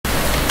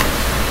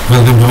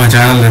Welcome to my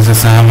channel. This is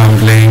Sam. I'm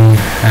playing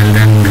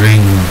Elden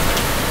Ring.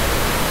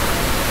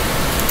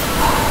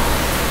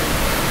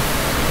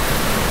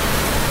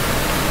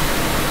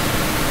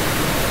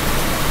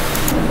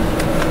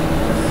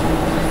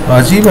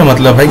 अजीब है,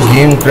 मतलब भाई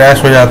गेम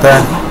क्रैश हो जाता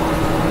है,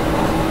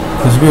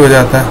 कुछ भी हो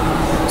जाता है.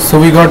 So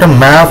we got a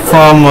map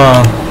from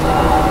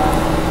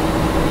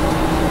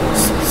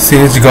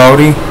Sage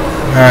Gauri,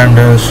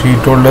 and she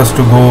told us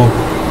to go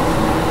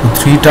to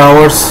 3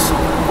 towers.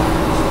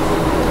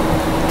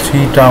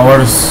 3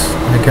 towers.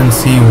 I can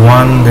see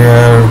one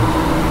there,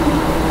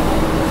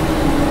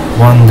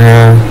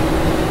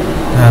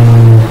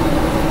 and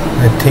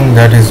I think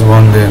that is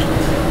one there.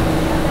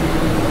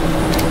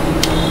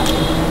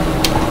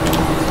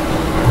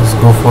 Let's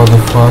go for the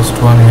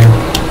first one here.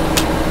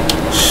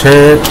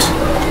 Shit,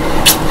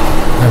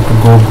 I have to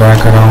go back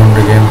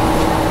around again.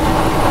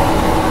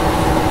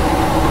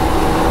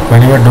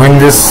 When you are doing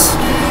this,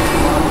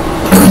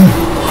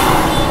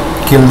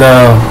 kill the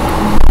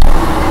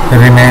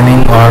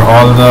remaining or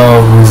all the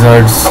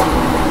wizards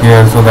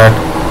here so that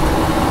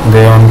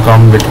they don't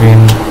come between.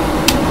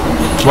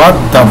 What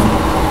the?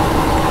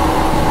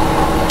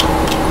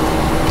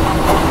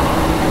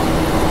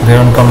 They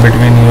don't come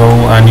between you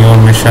and your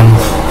mission.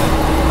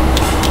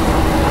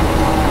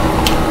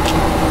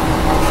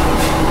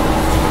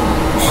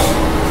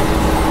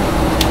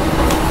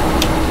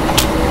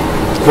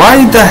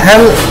 Why the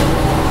hell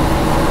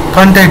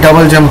can't I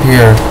double jump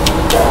here?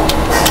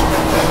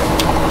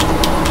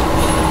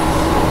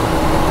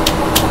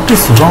 What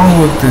is wrong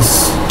with this?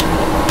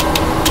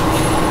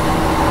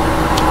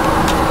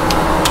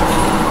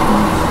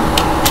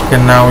 Okay,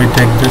 now we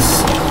take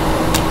this,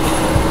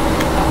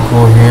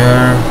 go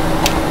here,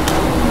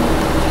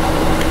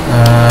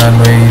 and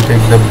we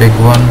take the big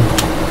one.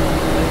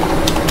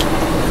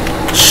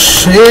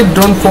 Shit,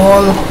 don't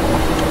fall.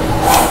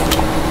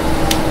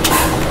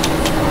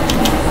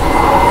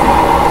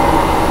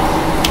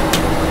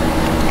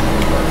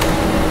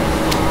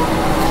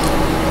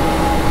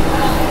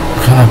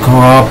 Gonna go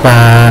up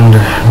and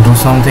do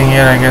something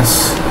here, I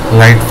guess.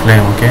 Light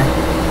flame. Okay,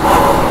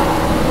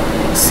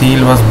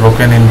 seal was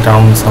broken in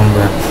town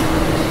somewhere.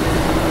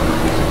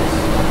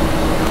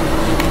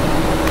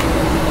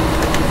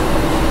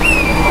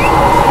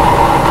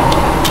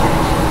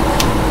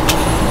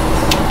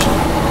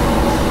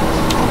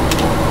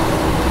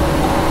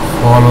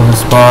 Follow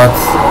this path,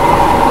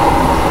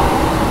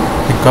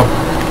 pick up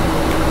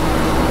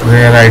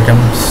rare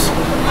items.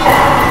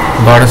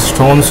 Got a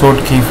stone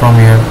sword key from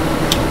here.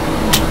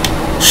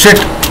 Shit!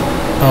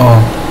 Oh,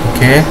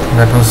 okay.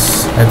 That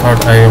was... I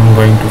thought I am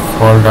going to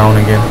fall down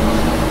again.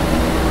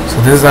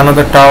 So this is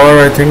another tower,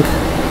 I think.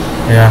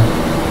 Yeah.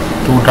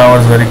 2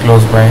 towers very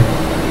close by.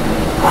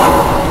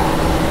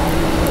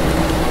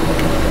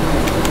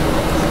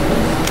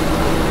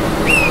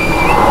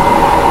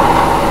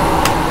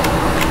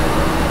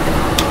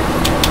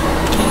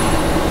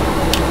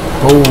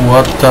 Oh,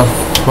 what the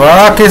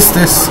fuck is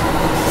this?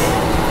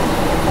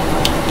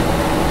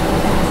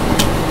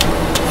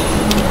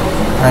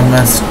 I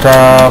messed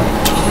up.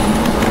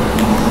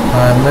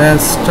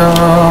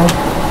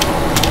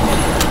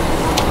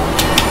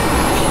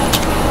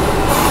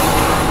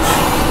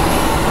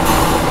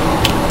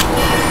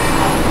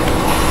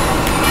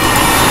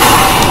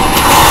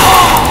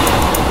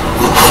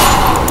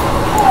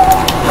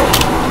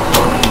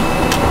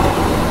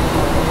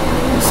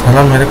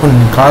 साला मेरे को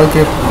निकाल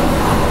के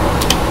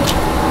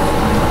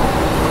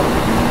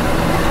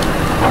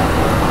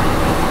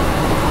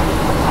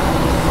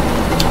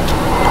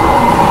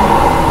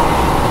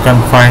can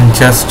find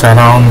chests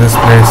around this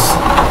place.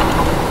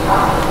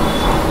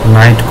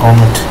 Night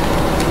comet.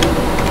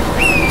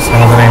 It's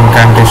another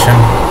incantation.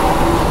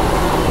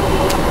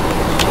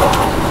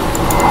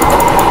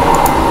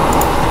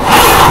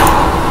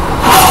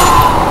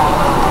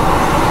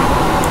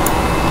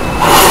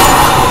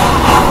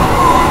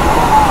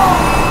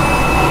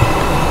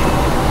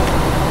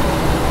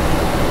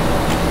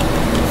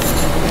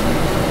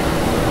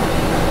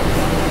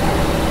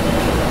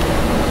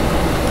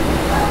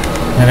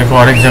 मेरे को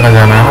और एक जगह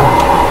जाना है ना.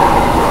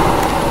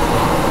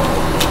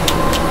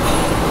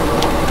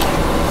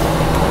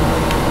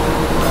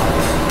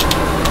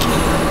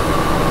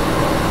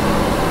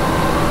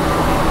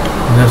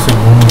 इधर से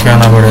घूम के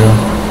आना पड़ेगा.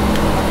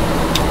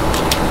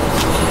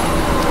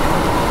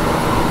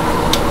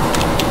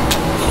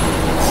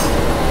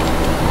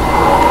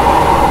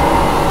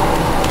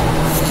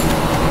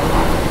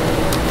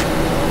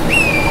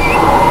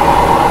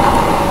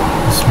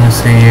 इसमें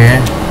से ये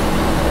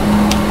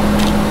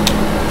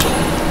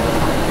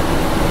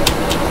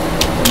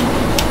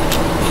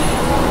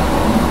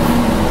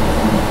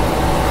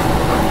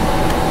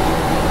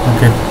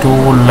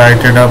two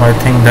lighted up. I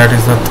think that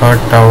is the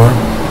 3rd tower,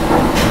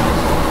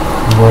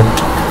 but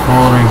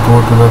before we go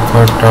to the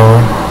 3rd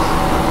tower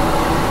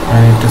I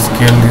need to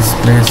scale this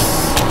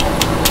place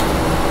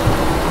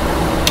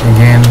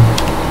again,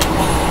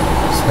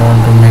 so I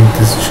want to make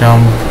this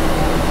jump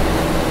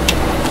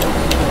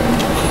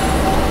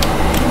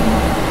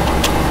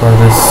for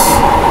this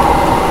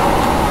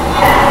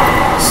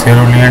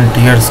Cerulean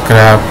tear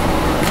scrap.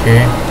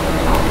 Okay.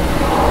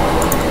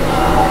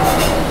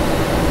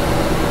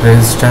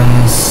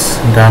 Resistance,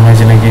 damage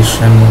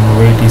negation,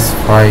 weight is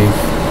 5.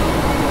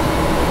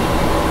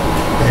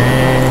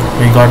 Okay,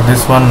 we got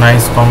this one,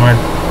 nice comet,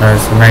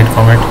 as night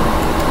comet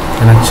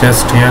in a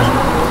chest here.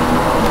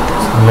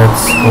 So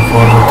let's go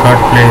for the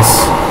third place.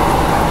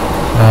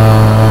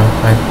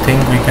 I think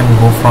we can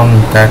go from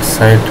that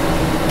side.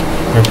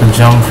 We have to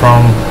jump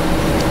from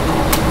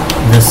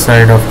this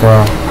side of the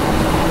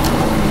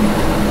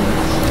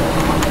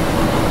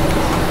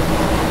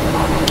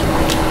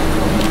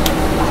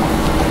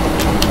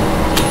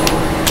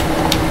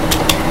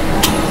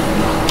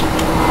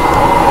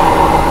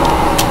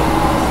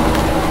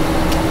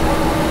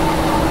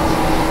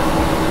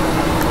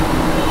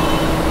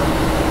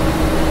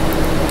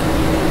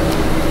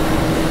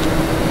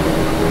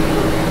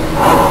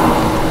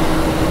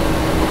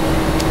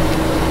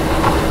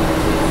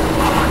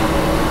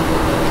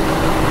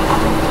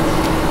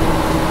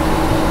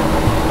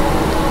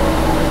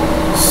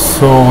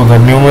So the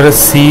numerous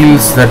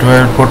seals that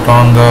were put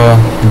on the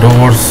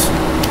doors,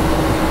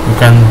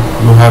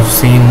 you have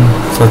seen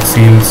such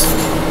seals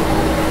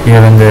here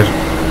and there.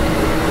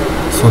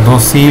 So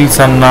those seals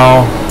are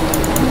now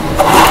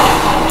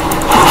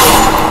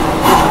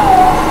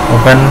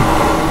open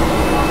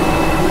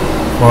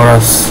for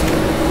us.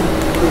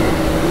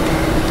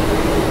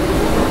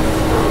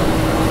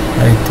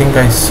 I think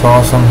I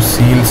saw some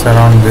seals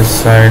around this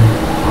side.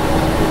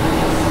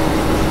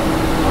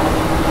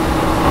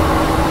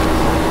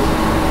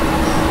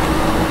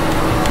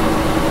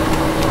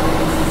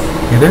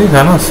 इधर ही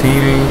था ना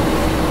seal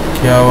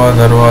किया हुआ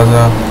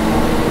दरवाज़ा.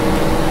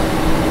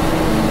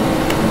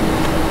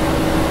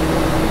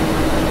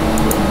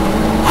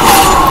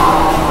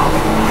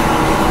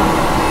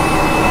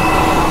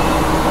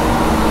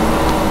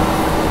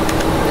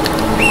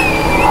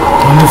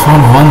 Only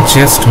found one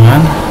chest,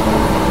 man.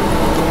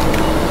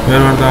 Where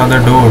were the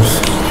other doors?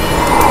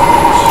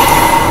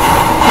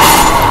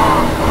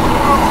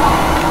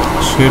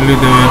 Surely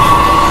they were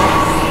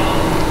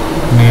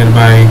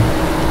nearby.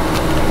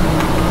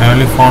 I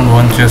only found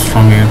one chest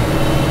from here.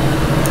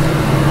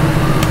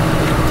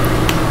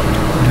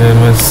 There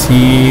were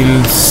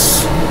seals.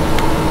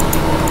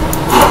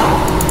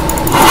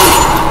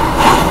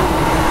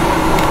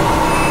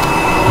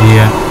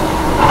 Yeah.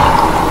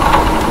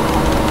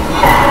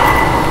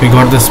 We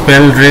got the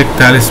spell Drake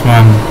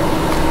talisman.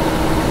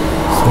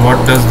 So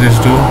what does this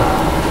do?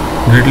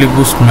 Greatly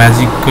boost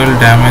magical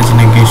damage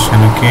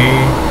negation.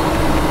 Okay.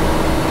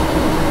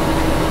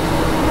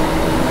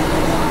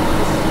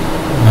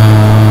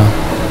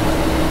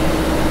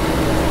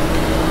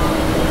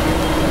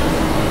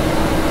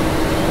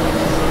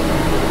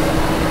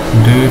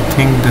 Do you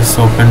think this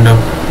opened up?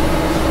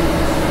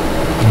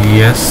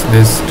 Yes,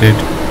 this did.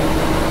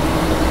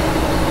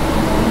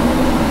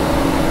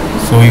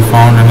 So we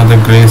found another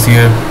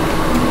grazier.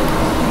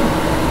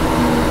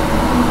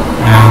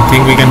 And I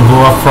think we can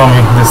go up from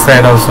this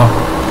side also.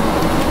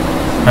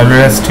 I'll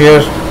rest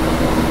here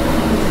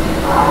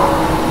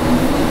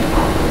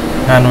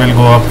and we'll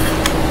go up.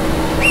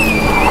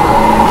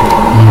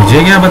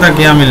 मुझे क्या पता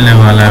क्या मिलने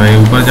वाला है भाई,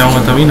 ऊपर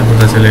जाऊंगा तभी ना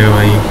पता चलेगा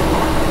भाई.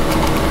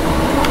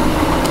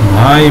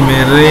 भाई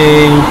मेरे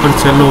ऊपर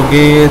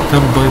चलोगे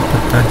तब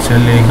पता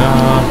चलेगा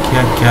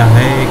क्या क्या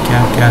है क्या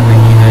क्या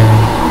नहीं है.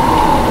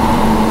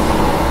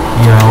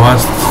 ये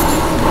आवाज़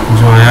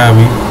जो आया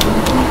अभी,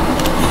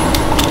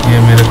 ये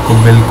मेरे को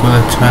बिल्कुल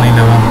अच्छा नहीं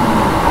लगा.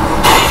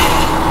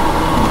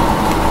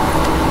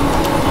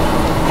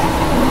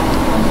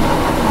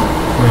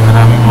 कोई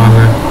हरामी मार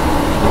रहा है,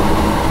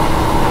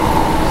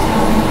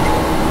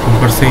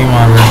 ऊपर से ही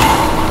मार रहा है.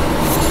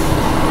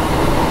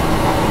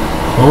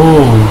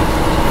 ओह,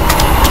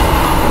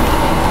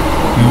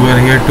 you were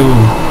here too.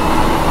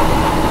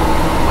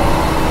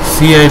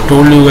 See, I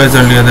told you guys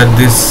earlier that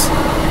this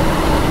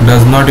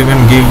does not even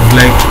give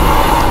like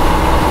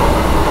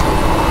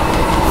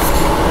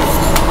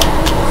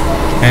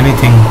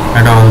anything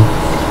at all.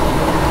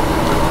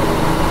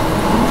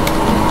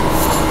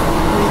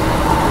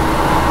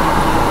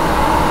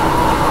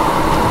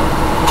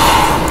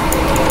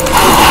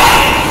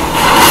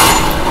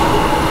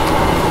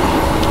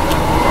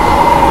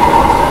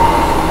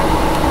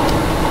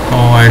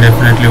 I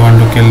definitely want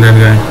to kill that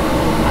guy.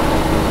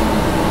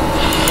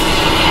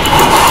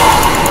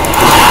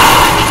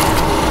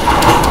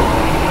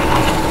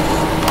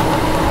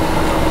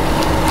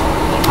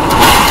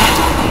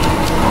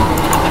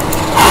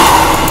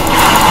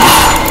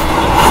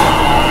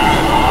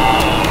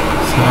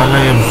 साला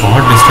ये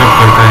बहुत डिस्टर्ब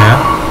करता है यार.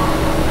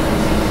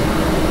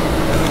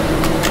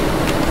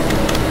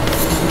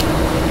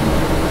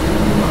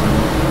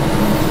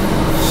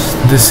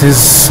 This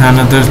is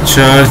another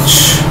church.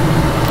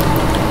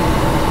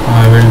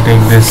 I will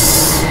take this.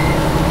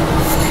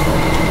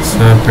 It's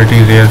pretty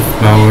rare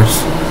flowers.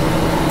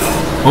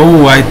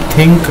 Oh, I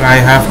think I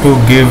have to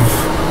give.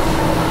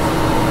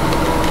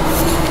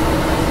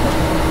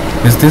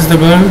 Is this the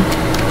girl?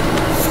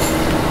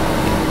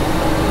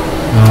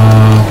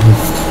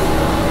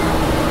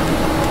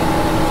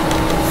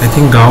 I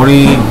think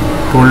Gauri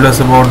told us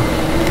about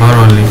her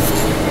only.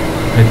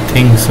 I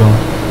think so.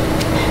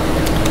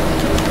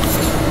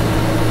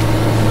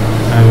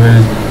 I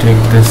will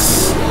take this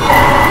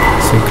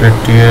secret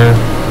tier.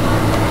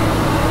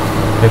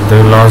 Get the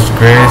lost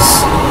grace.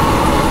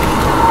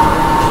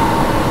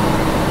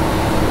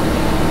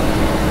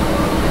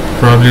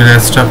 Probably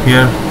rest up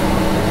here.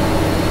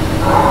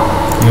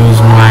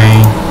 Use my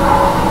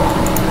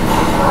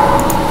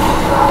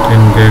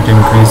 10 get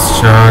increased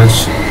charge,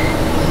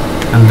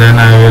 and then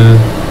I will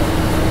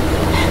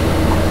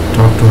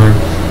talk to her.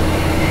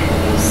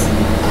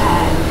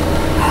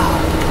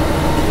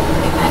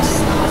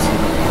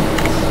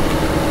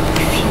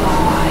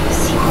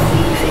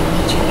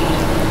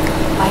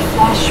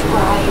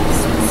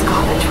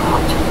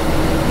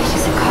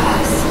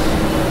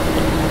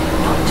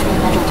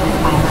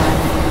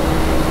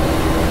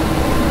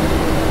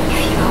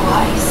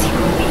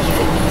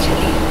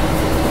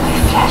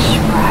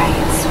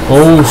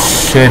 Oh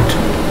shit,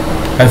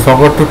 I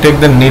forgot to take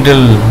the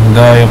needle.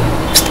 The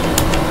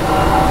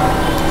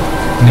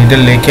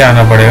needle लेके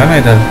आना पड़ेगा ना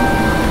इधर,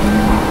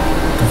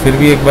 तो फिर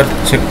भी एक बार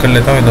check कर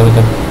लेता हूँ इधर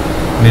उधर.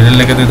 needle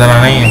लेके तो इधर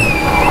आना ही है.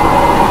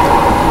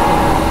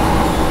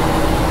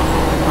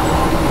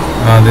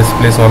 This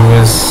place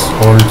always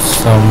holds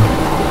some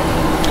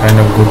kind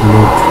of good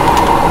loot.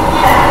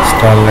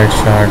 Starlight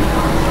shard.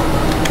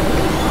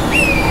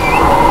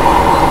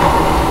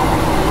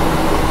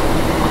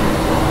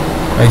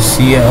 I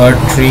see a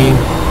earth tree.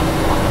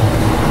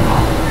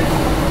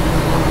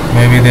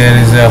 Maybe there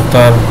is a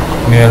avatar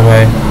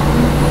nearby.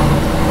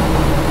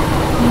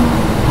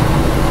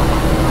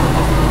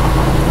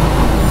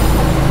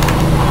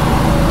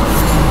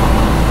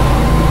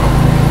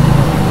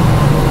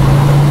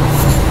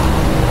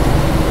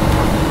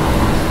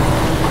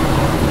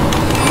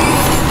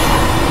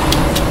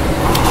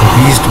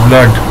 Beast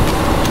blood.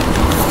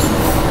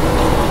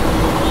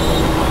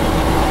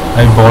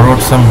 I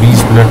borrowed some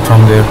beast blood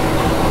from there.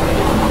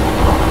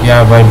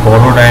 Yeah, by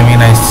borrowed I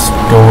mean I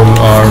stole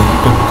or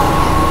took.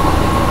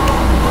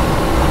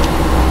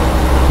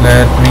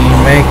 Let me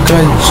make a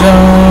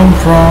jump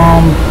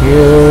from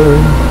here.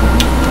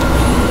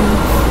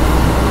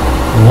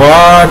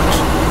 What?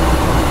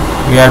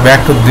 We are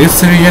back to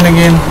this region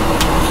again.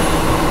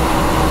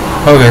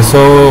 Okay, so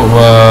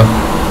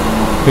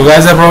you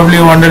guys are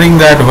probably wondering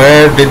that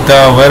where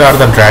are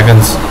the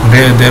dragons?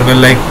 There were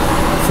like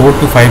 4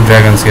 to 5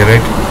 dragons here,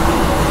 right?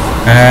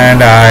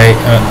 And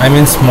I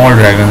mean small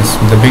dragons.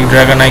 The big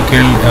dragon I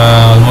killed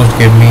almost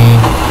gave me.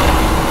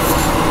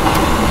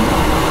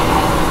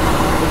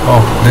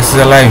 Oh, this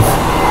is alive.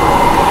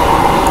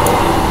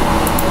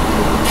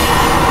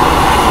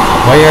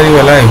 Why are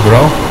you alive,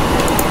 bro?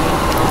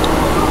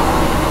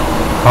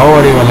 How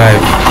are you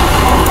alive?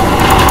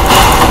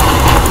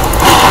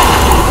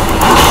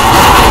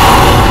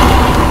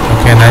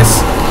 Okay,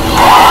 nice.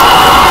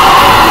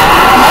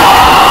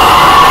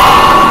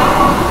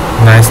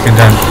 Nicely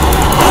done.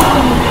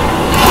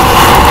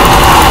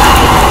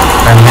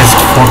 I missed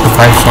 4 to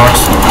 5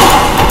 shots.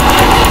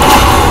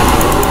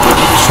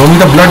 Show me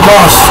the blood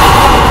loss.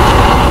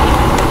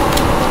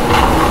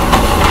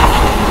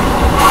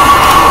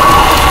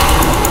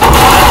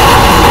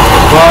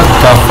 What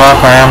the fuck?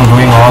 I am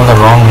doing all the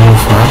wrong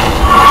moves, man.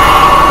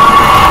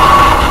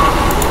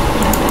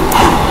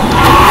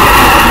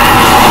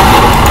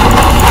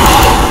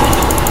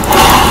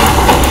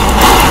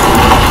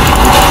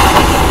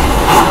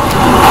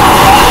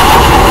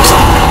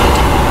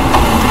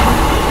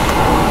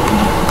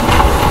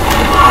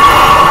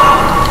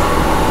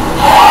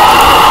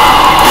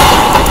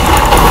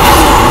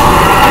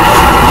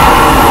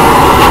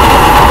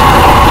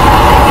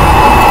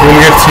 You will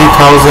get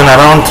 3,000,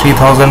 around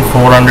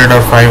 3,400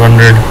 or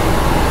 500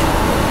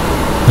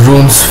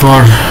 runes for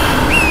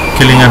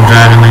killing a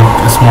dragon,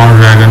 a small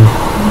dragon.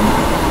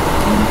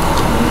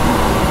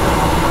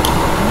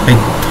 I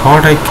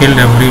thought I killed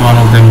every one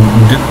of them.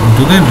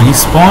 Do they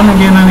respawn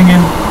again and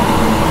again?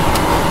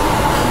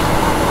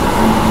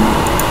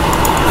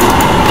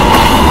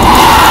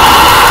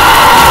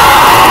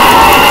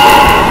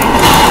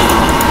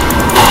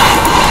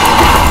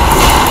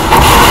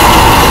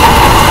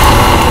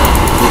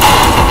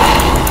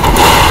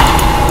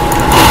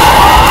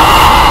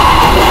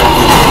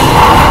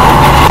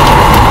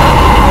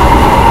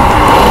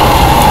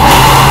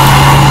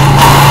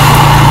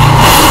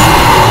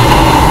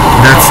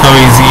 How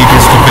easy it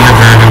is to kill a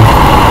dragon.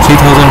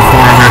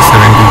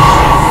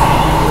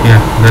 3,470.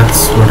 Yeah,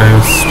 that's what I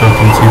was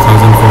talking.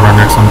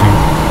 3,400 something.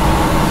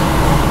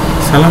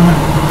 साला मैं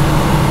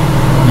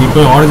ये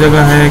कोई और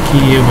जगह है कि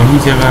ये वही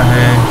जगह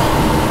है?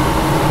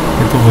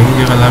 ये तो वही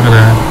जगह लग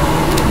रहा है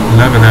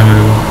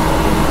मेरे को,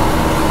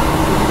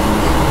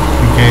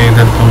 क्योंकि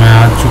इधर तो मैं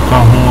आ चुका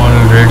हूँ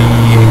ऑलरेडी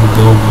 1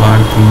 2 बार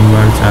 3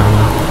 बार 4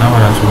 बार, कितना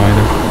बार आ चुका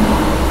इधर.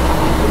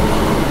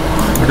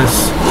 What is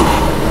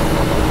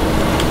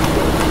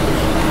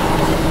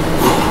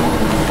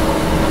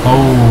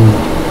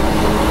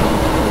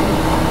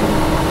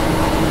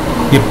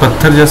ये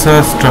पत्थर जैसा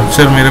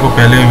स्ट्रक्चर मेरे को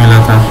पहले भी मिला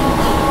था.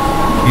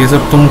 ये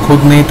सब तुम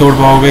खुद नहीं तोड़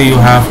पाओगे. You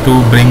have to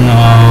bring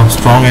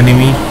strong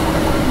enemy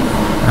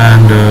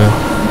and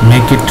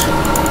make it.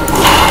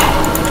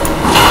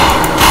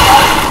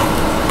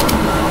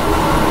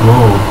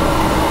 Whoa.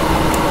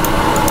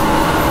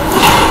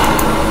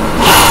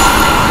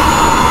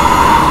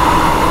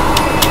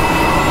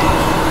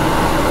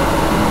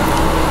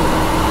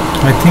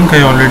 I think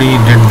I already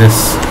did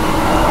this.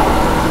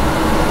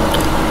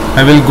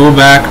 I will go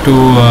back to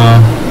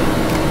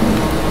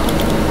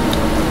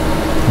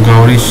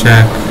Gauri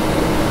Shack.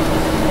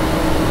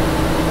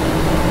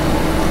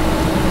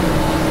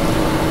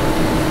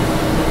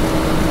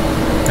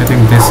 I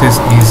think this is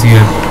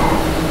easier.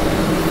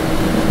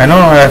 I know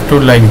I have to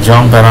like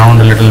jump around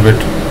a little bit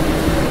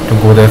to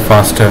go there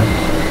faster,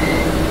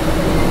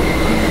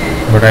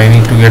 but I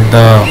need to get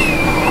the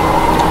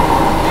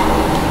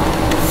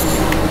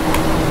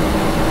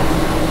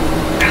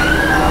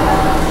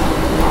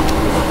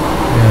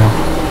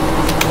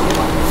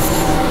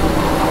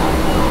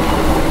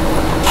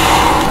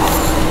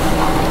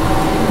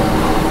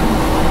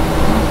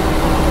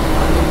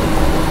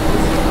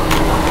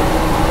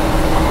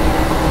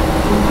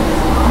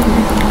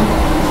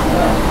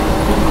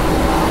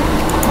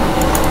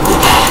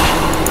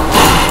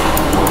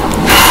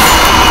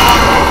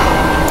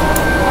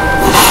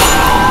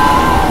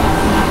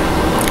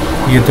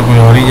ये तो कोई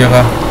और ही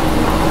जगह।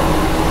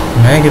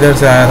 मैं किधर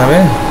से आया था बे?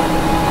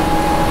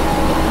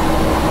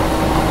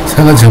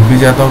 चलो जब भी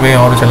जाता हूँ कहीं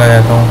और चला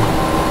जाता हूँ।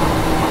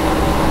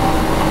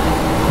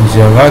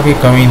 जगह की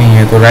कमी नहीं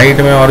है, तो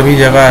राइट में और भी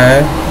जगह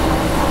है,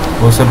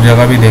 वो सब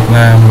जगह भी देखना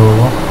है हम लोगों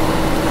को।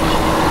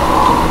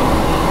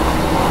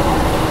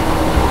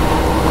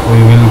 We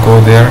will go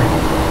there.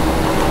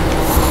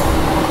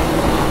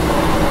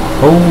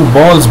 Oh,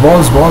 balls,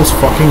 balls, balls,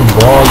 fucking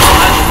balls.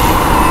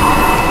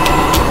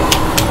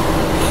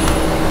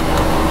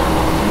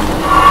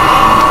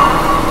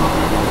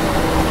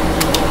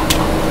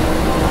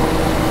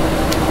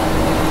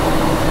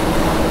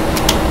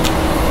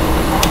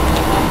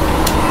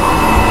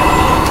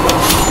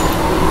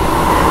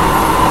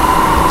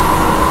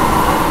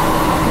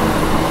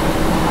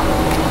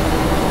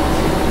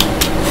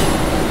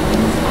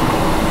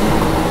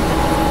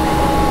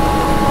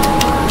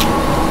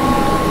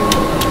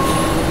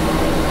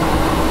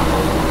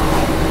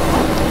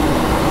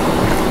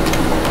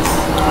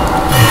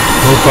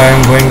 I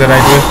am going the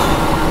right way.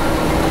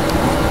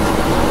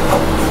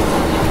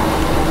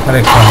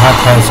 अरे कहाँ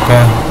था उसका?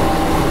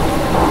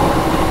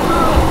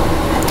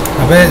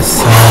 अबे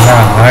साला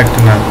हट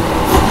ना,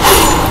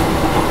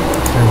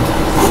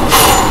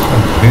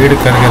 भीड़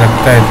करके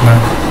रखता है इतना।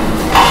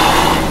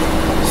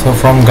 So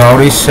from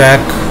Gauri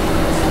Shack,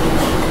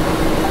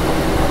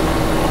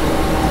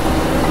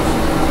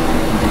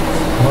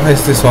 why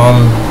is this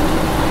all?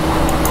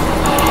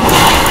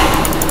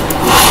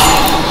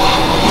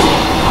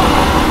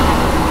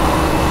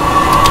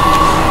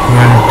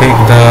 We'll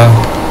take the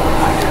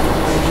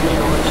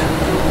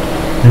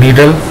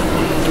needle.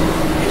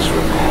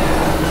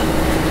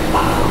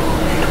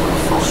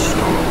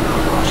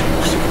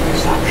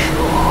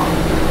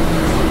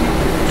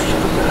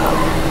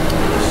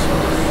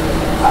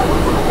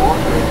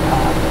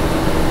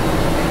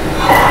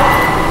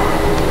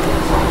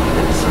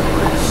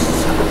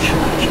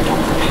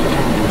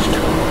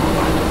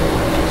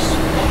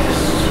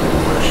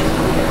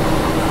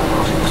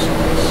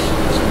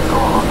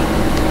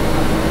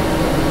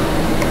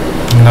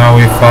 Now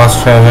we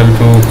fast travel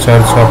to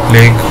Church of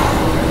Plague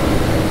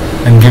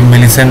and give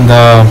Millicent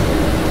the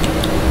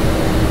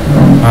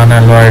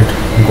unalloyed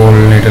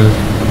gold needle,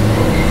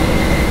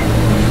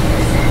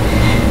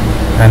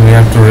 and we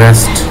have to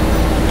rest.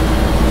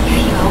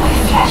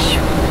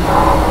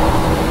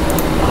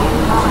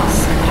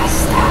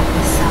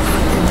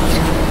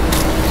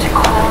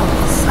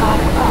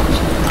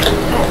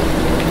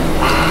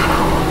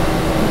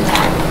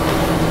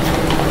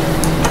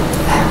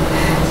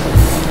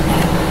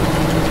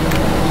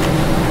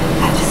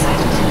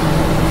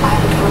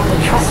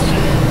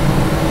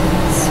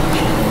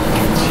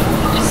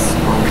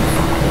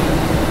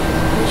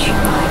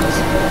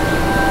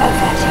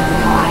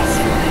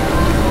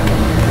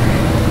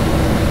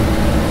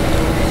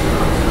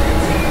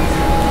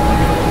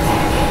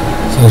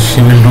 So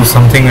she will do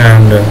something,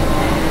 and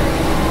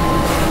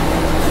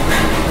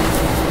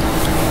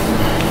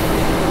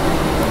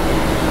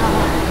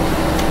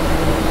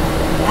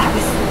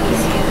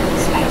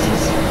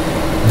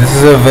this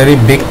is a very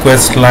big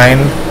quest line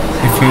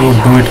if you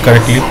do it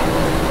correctly.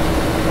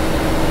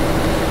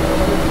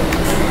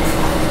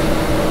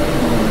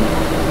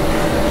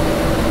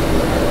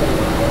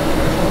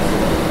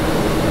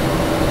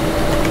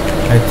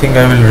 I think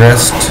I will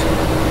rest.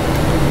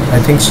 I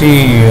think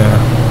she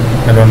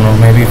I don't know,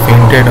 maybe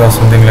fainted or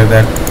something like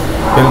that.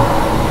 Well,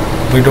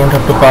 we don't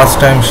have to pass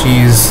time,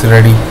 she is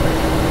ready. I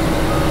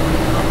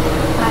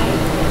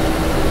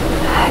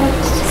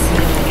hoped to see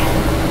you again.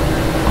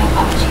 My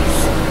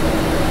apologies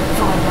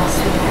for when last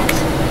we met.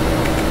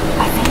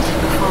 I fainted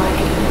before I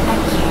could even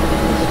thank you.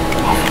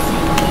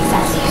 Everything is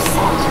as you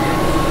said.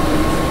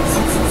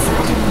 Since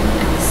inside of me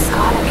the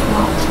scarlet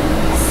rot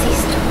has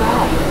ceased to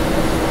grow,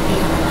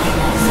 even the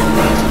nightmares have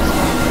faded.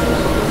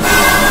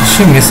 Is she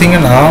she missing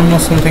an arm or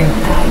something?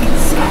 That I can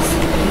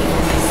scarcely believe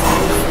in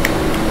myself.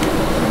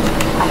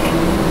 I can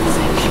move as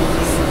I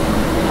please,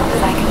 not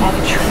that I could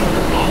ever truly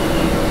repay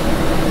you,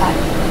 but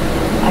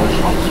I would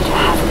like you to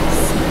have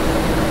this,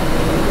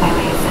 by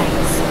way of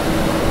thanks.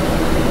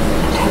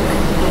 A token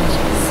of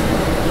villages.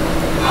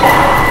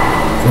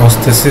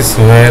 Prosthesis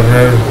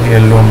wearer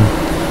heirloom.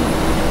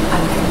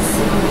 I'm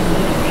considering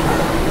leaving.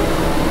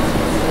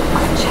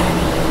 On a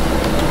journey,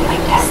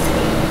 like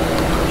destiny.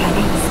 Your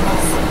name is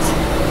Millicent.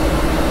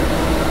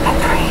 I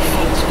pray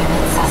fate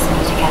permits us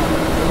meet again.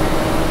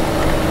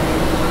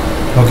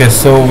 Okay,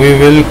 so we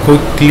will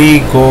quickly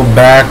go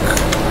back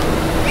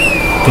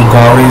to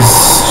Gauri's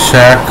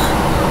shack.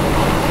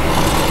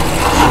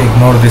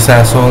 Ignore these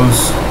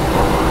assholes,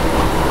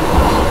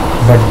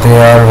 but they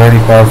are very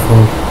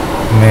powerful,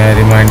 may I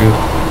remind you.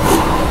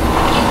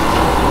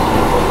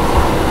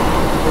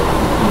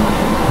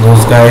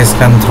 Those guys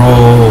can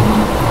throw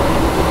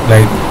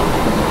like,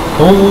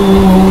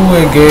 oh,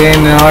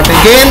 again, not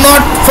again,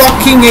 not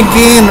fucking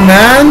again,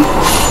 man.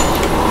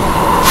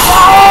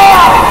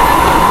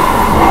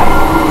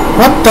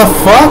 What the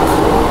fuck?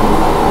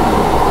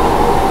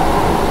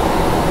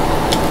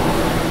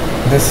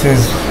 This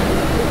is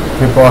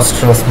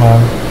preposterous,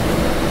 man.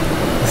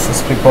 This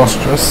is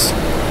preposterous.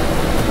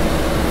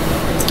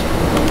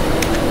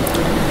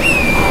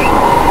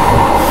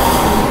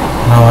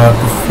 Now I have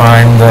to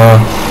find the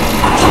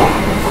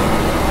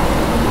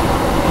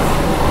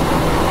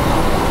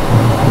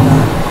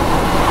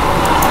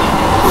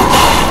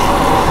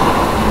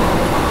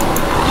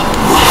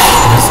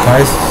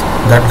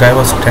that guy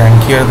was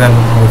tankier than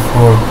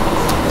before.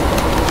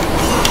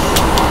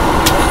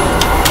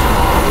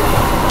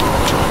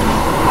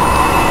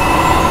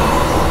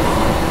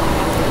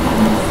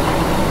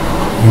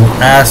 You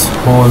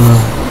asshole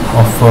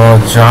of a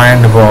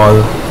giant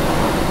ball.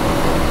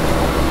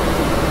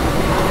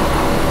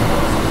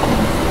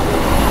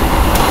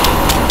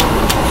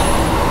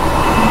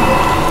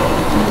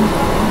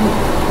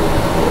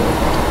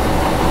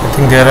 I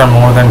think there are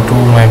more than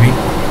two, maybe.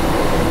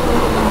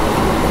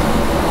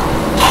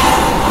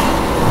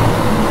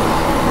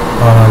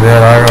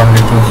 There are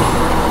only two.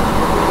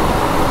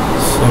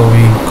 So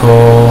we go.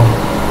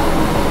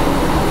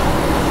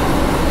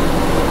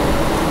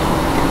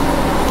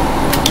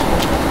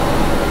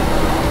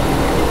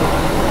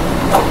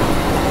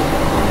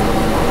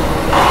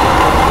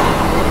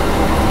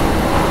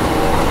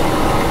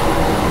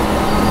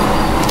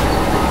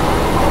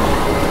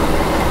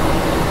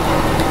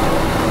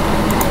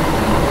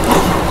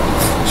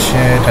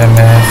 Shit, I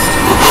missed.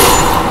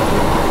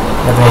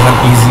 That was an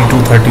easy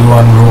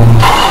 231 room.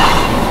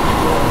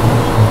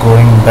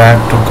 Going back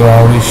to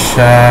Gauri's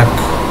shack.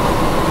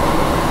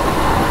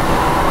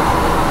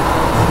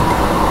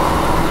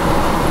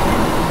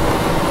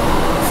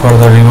 For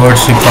the reward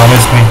she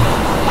promised me.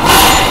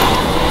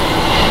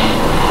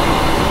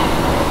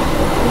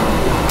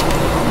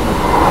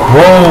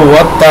 Whoa,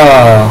 what the?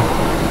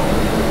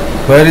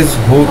 Where is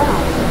who?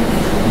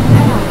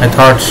 I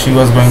thought she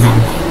was going to.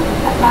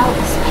 About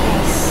this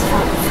place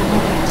felt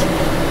familiar to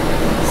me,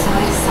 so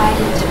I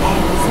decided to pay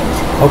a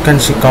visit. How can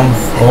she come?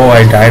 Oh,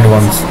 I died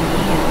once.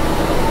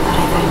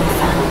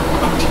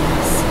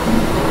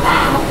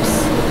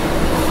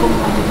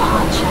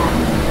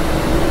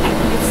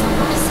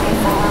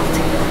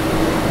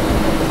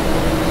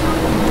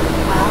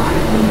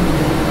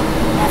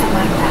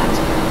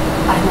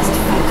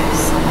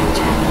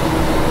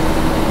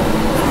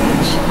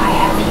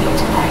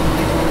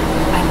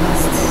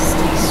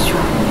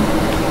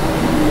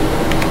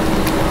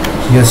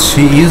 Yes,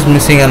 she is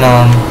missing an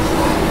arm.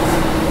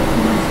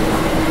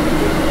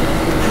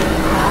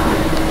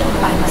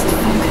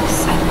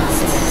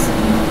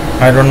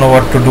 I don't know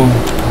what to do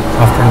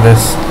after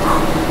this.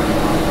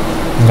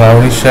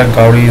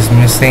 Gauri is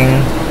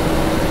missing.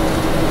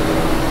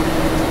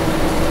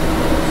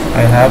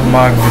 I have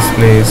marked this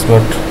place,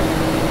 but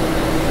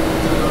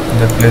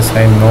that place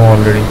I know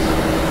already.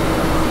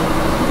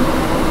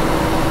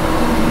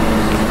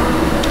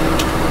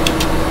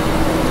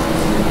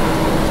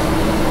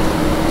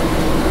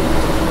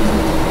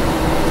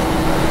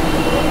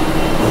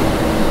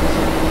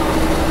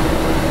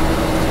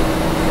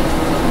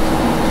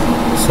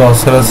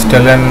 Sorcerer's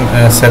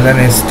Selen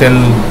is still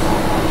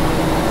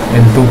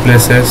in two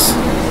places.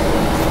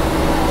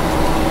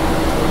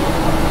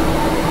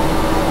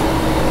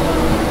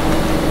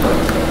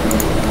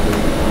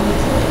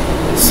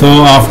 So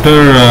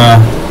after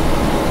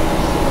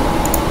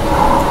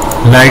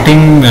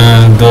lighting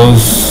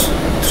those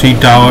three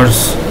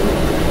towers,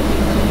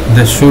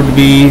 there should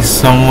be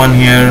someone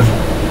here.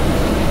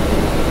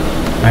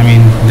 I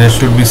mean, there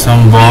should be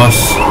some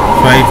boss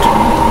fight.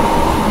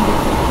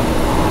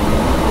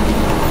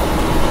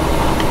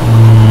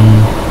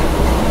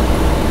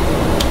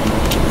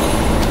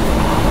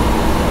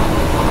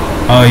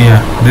 Oh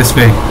yeah, this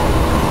way.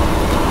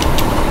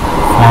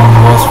 Found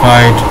boss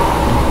fight.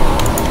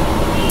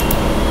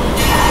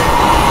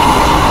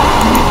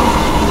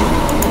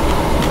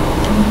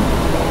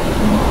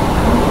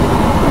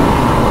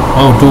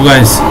 Oh, two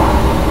guys.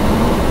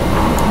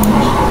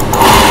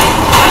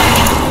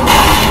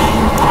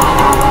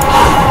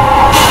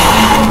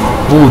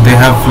 Oh, they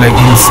have like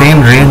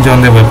insane range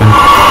on their weapon.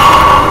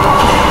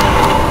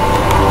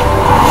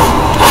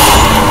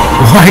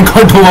 Oh, I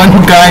got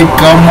one guy.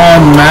 Come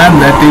on, man.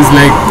 That is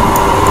like...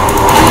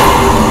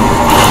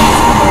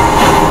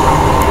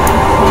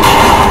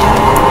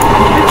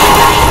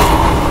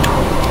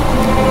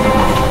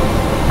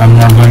 I'm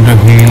not going to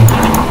heal,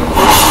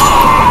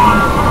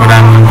 but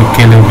I'm going to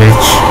kill a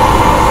witch.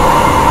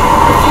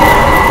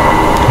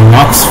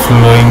 Nox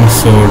flowing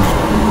sword.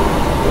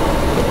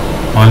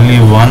 Only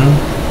one.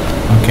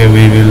 Okay,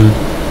 we will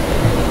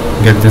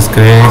get this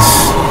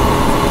grace.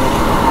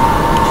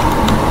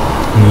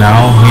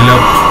 Now heal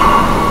up.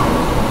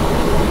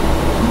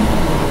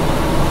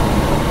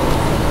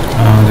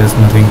 There's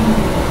nothing.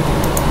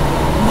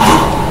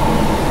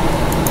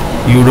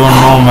 You don't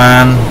know,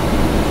 man,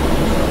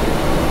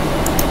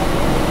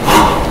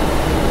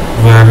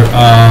 where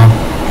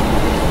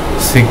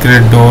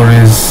secret door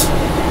is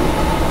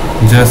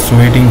just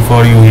waiting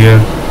for you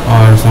here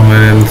or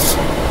somewhere else.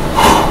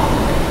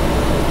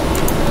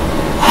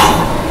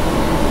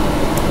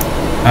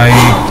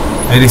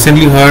 I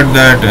recently heard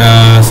that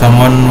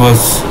someone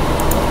was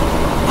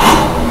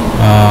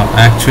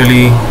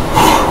actually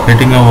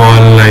hitting a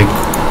wall, like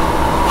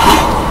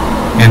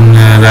in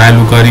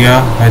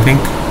Lucaria, I think.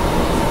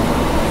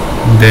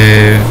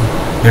 They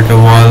hit a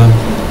wall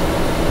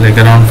like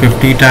around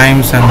 50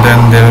 times, and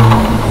then there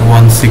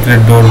one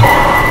secret door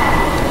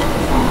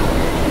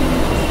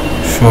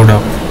showed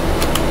up.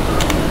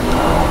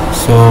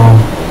 So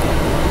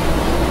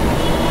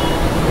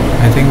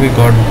I think we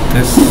got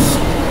this,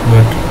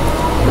 but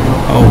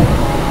oh,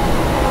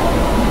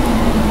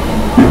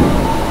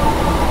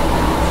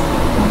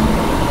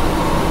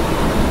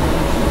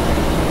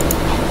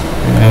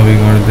 yeah, we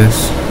got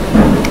this.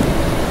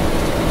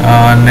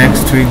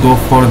 Next we go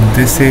for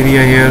this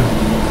area here.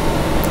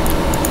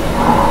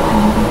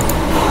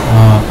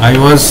 I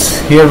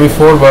was here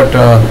before, but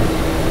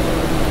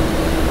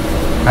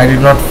I did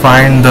not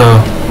find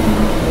the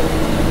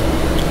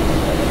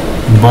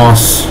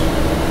boss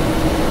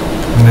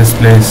in this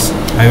place.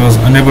 I was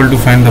unable to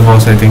find the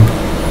boss, I think.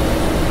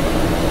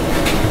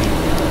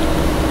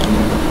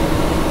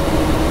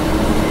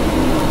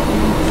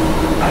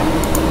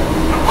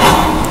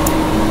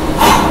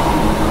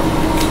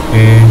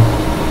 Okay,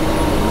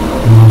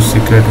 no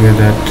secret with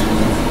that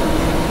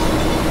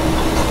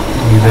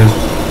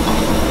either.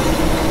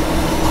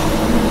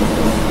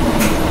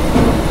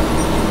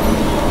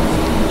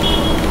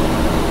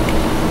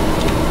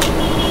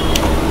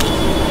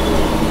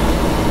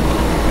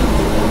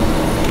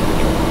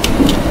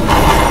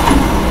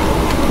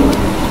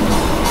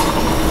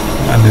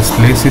 This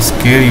place is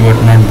scary, but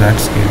not that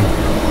scary.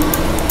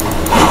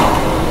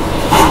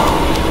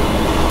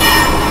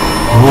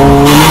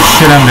 Holy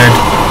shit, I'm dead.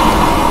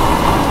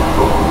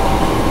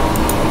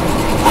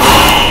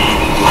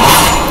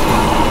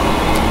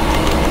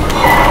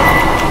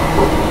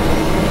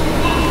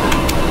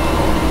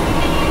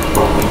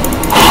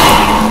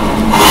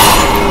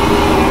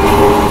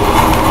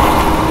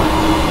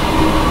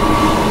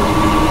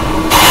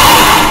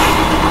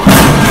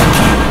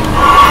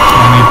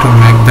 I need to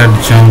make that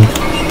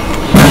jump.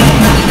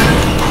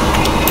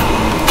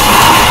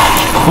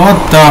 What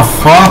the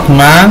fuck,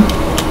 man?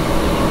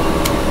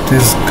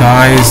 This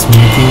guy is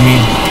making me...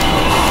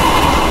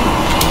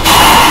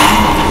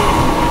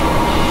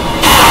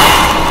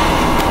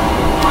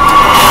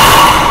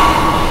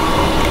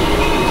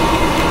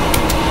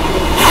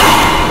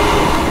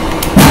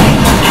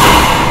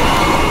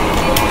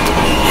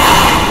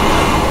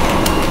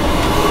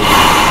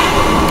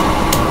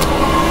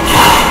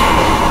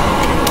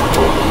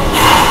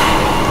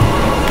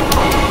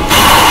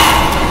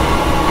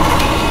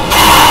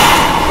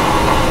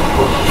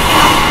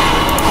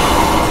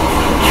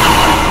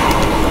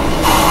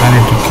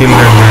 kill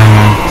that guy,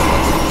 man.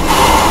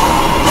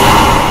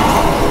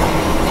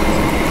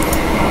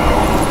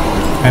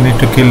 I need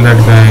to kill that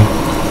guy.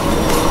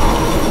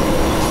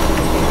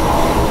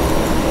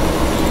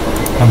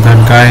 Or that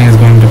guy is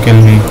going to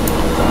kill me.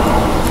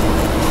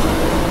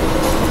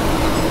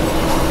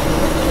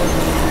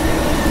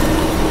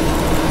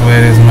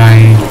 Where is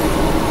my...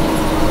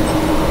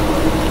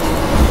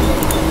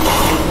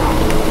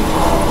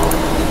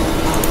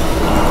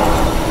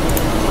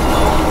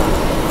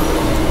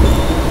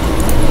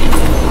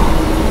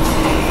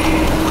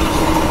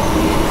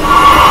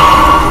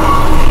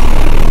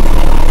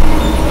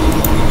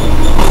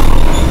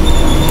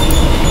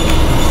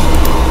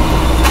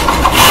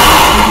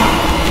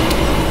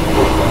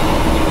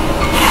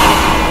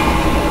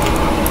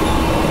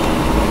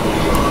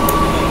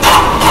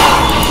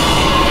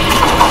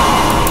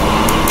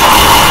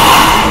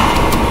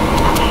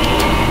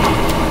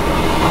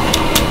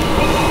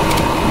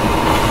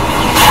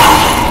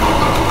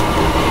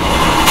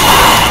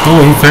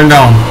 Oh, he fell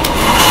down.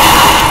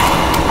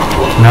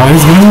 Now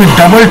he's giving me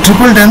double,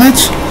 triple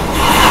damage.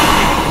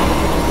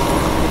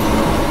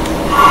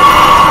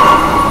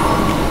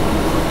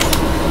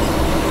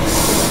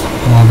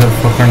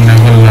 Motherfucker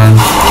never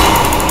learns.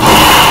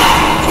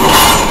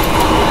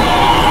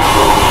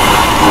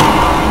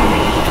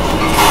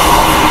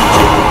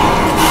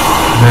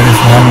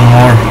 one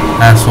more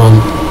asshole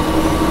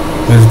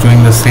who is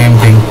doing the same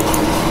thing.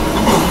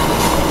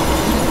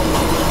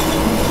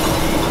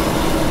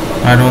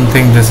 I don't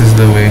think this is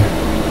the way.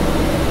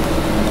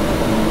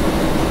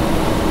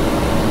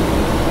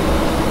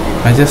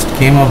 I just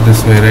came up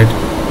this way, right?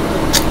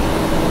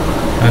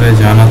 अरे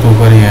जाना तो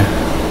ऊपर ही है.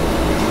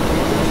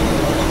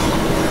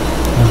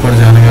 ऊपर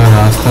जाने का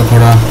रास्ता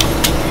थोड़ा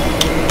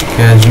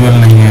कैजुअल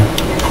नहीं है.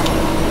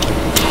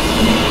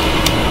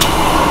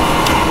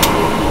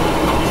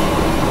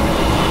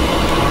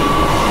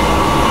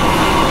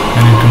 I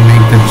need to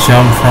make the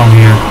jump from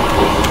here.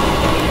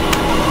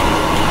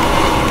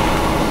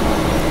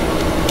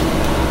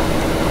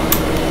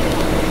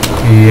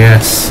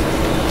 Yes.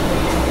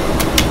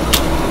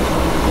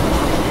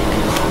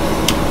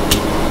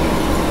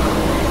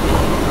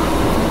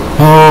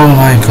 Oh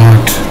my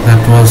god,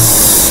 that was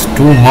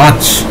too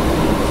much.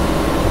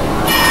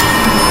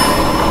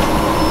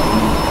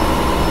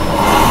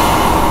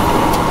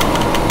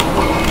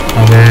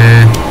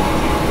 Okay.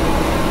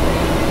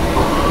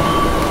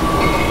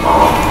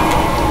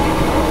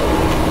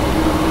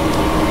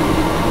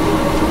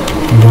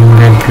 Don't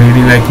get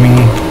greedy like me.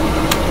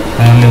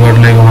 I only got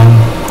like one.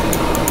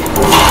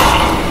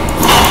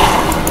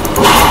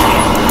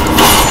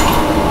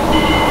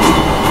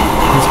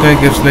 This guy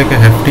gives like a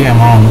hefty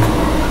amount.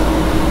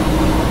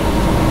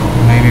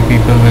 Maybe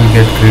people will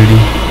get greedy.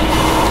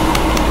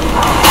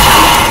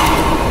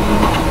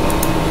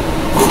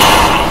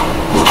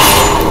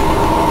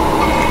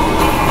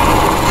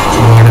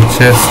 Got a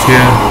chest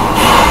here.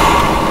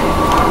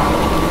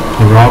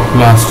 Rock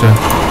blaster.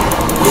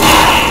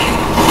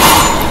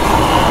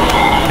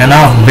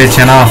 Enough, bitch,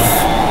 enough.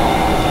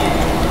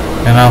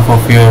 Enough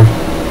of your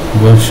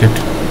bullshit.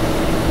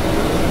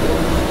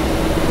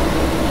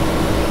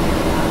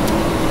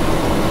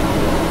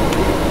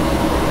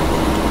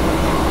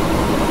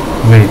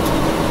 Wait,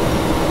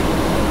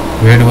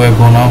 where do I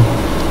go now?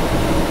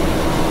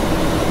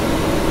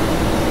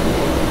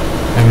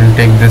 I will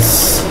take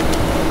this.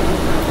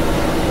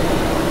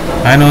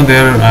 I know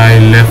there I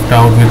left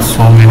out with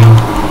so many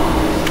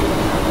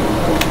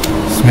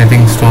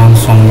smithing stones,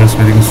 some more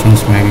smithing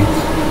stones maybe.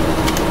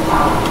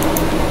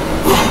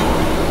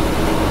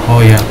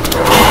 Oh yeah.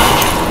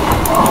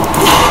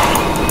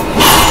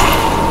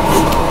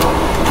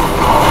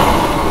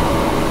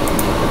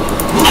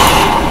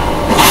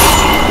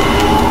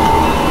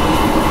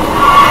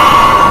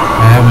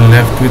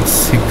 Left with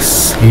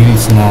 6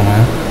 heals now,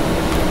 man.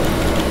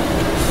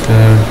 So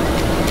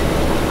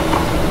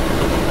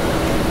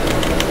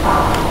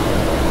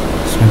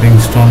smithing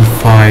stone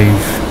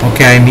 5.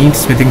 Okay, I need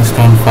smithing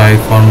stone 5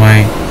 for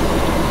my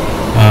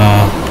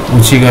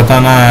Uchi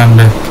Katana and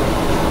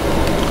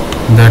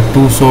the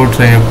 2 swords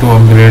I have to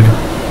upgrade.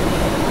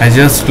 I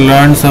just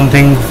learned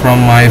something from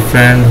my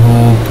friend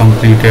who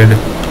completed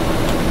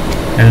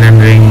Elden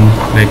Ring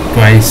like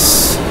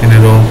twice in a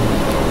row.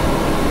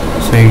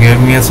 So he gave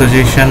me a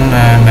suggestion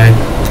and I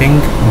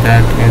think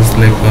that is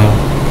like a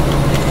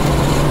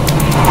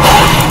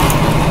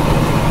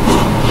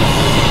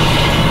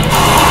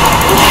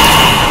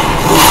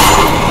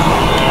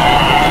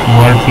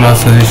world class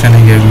suggestion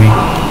he gave me.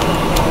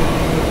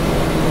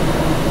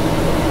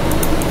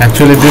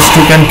 Actually these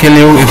two can kill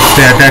you if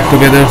they attack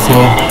together, so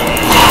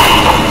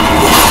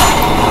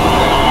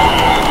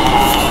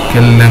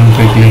kill them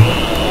quickly.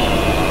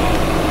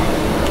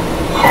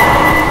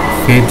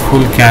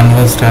 Faithful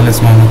canvas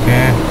talisman,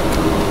 okay.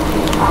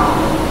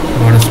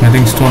 Got a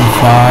smithing stone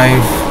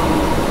 5.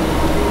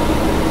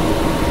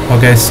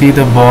 Okay, I see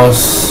the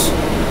boss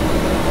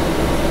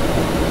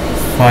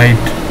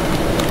fight.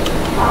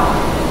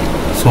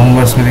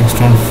 Somber smithing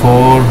stone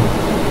 4.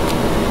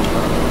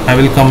 I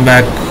will come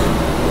back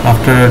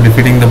after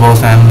defeating the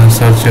boss and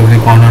search every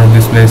corner of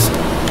this place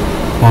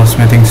for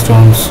smithing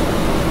stones.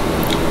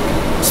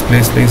 This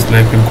place is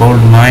like a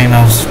gold mine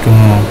of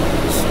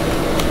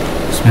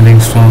smithing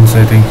stones,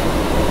 I think.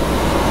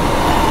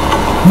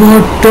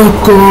 What the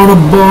god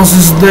of boss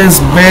is this,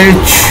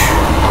 bitch?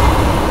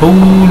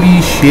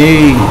 Holy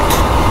shit.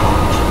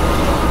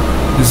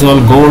 This is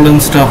all golden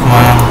stuff,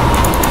 man.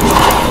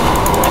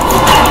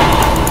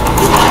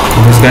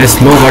 This guy is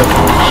slow, but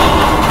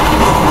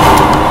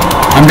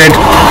I'm dead.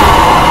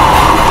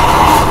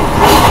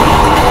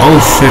 Oh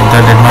shit,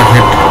 that did not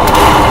hit.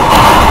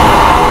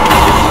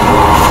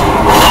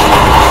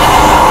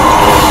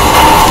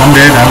 I'm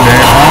dead, I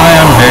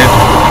am dead.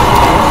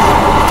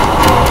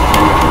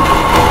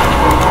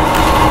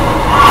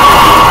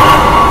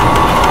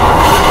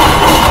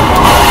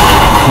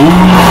 Ooh.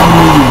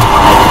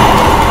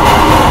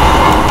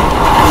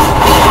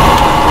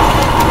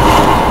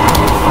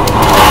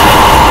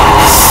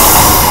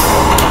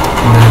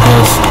 There it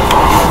goes.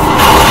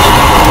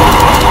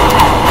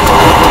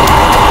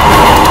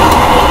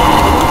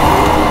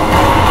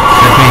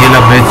 Let me heal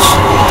a bitch.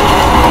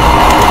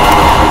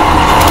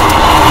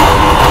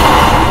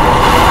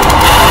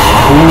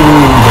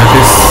 Ooh, that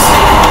is...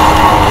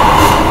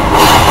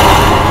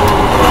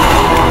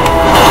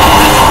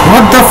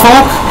 What the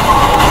fuck?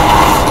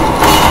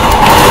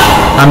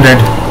 I'm dead.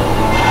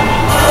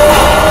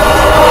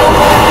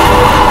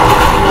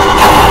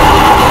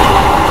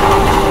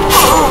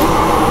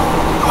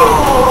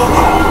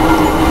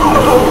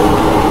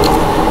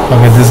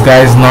 This guy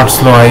is not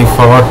slow. I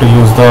forgot to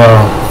use the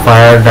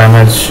fire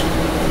damage.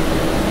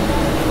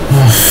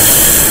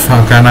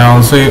 Can I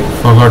also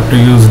forgot to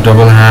use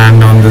double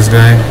hand on this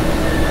guy?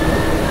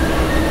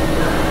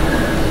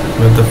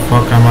 Where the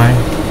fuck am I?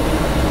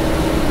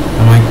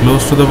 Am I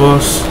close to the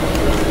boss?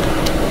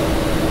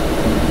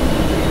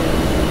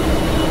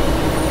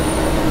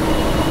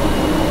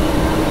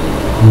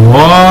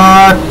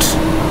 What?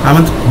 I'm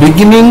at the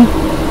beginning?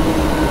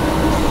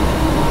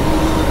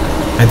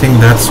 I think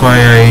that's why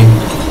I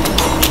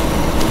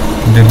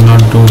did not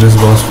do this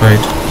boss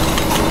fight.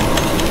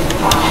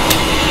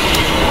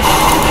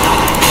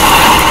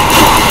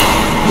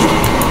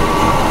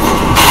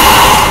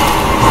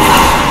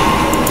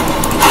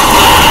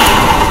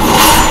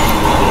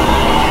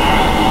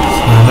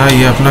 साला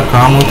ये अपना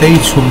काम होता ही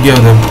छुप गया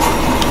उधर।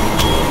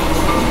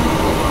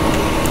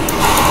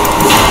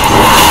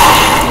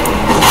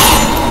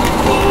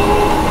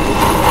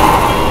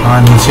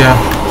 हाँ नीचे आ।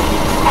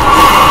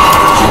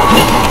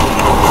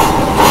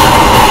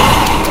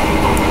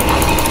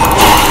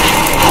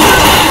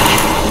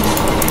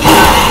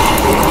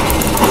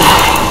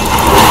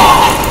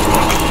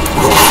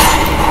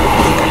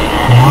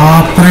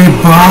 बाप रे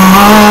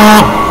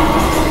बाप,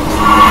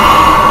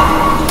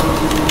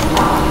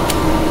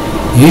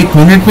 1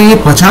 मिनट में ये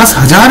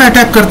 50,000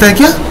 अटैक करता है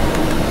क्या?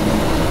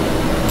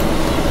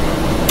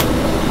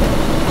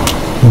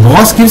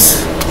 बॉस किस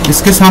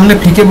इसके सामने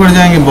फीके पड़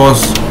जाएंगे।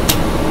 बॉस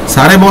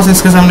सारे बॉस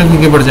इसके सामने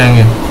फीके पड़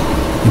जाएंगे।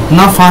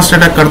 इतना फास्ट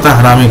अटैक करता है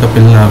हरामी का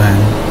पिल्ला है।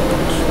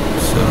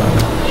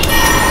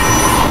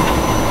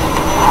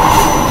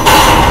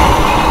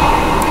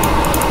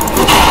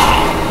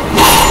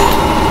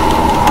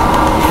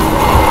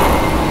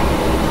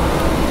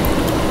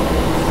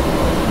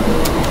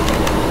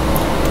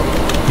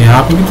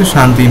 यहाँ पे भी तो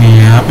शांति नहीं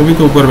है। यहाँ पे भी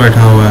तो ऊपर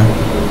बैठा हुआ है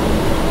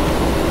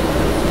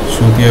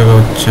चूतिया का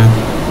बच्चा।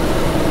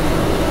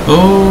 ओ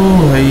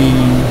भाई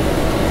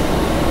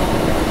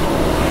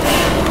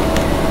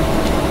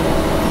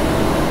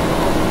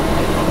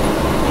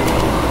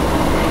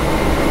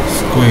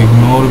इसको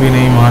इग्नोर भी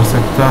नहीं मार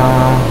सकता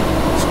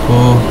इसको।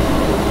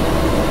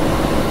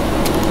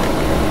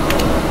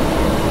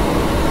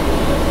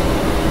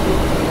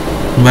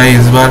 भाई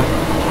इस बार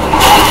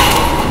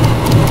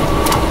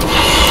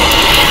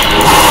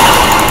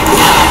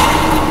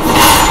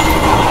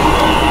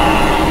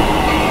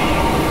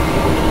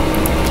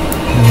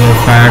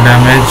fire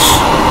damage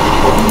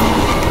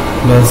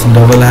plus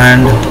double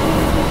hand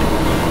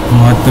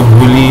मत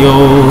भूलियो।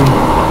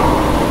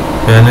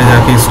 पहले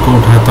जाके इसको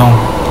उठाता हूँ।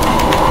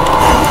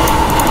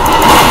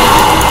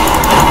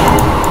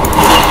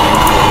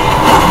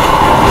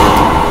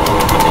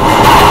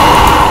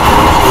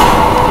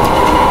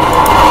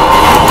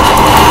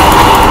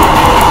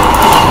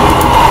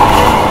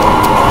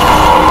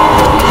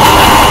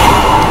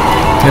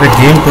 मेरा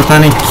गेम पता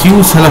नहीं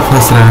क्यों साला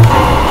फंस रहा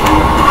है।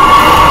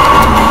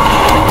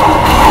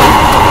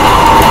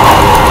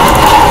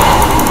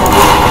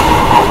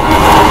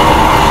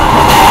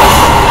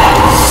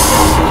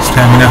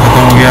 स्टैमिना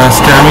खत्म हो गया,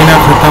 स्टैमिना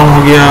खत्म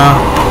हो गया।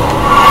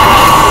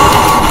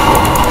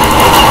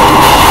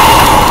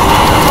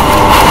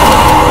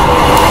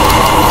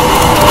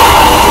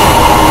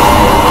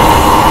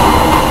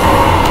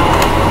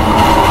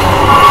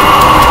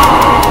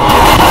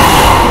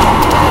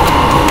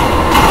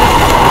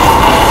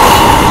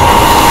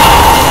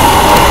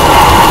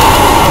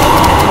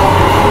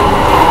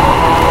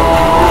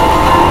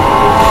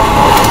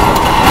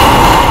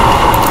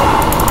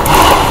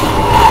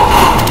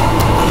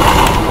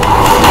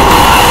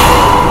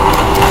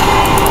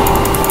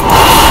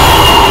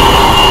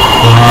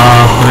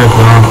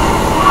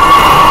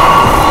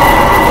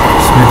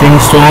 Smithing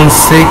stone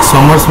 6,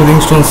 Summer smithing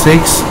stone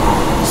 6,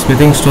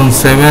 smithing stone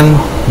 7,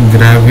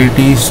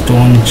 gravity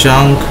stone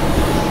chunk,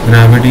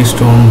 gravity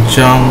stone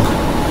chunk,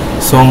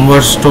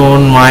 somber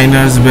stone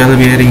miners bell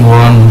bearing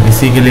 1।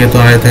 इसी के लिए तो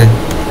आए थे।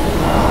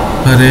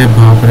 अरे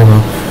बाप रे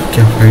बाप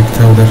क्या फाइट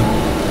था उधर।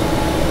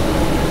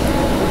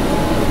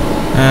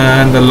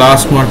 And the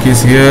last mark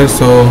is here,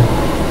 so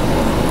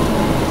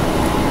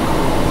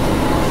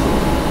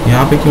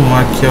यहाँ पे क्यों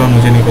मार्क किया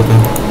मुझे नहीं पता।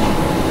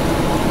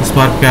 इस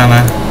मार्क पे आना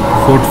है।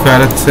 फोर्ट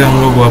फैरत से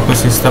हम लोग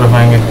वापस इस तरफ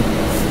आएंगे।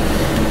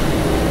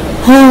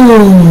 हो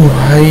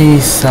भाई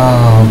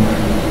साहब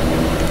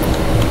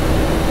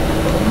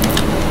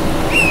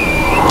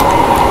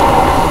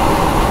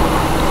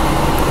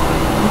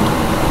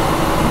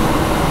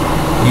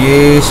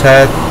ये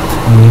शायद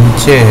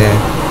नीचे है।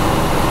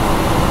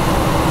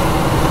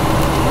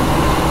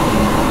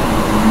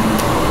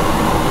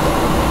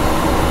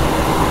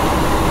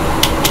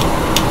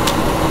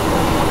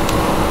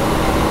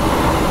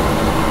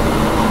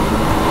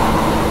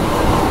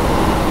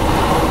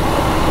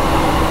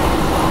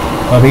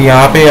 अभी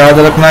यहाँ पे याद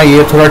रखना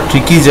ये थोड़ा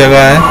ट्रिकी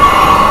जगह है।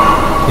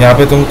 यहाँ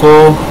पे तुमको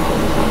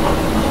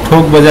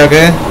ठोक बजा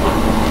के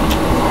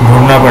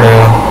ढूंढना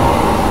पड़ेगा।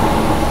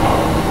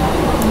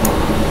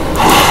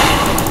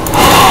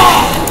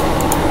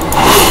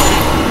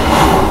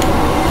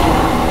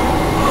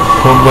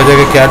 ठोक बजा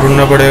के क्या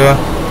ढूंढना पड़ेगा?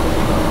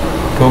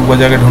 ठोक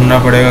बजा के ढूंढना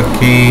पड़ेगा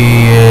कि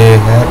ये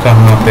है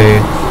कहाँ पे,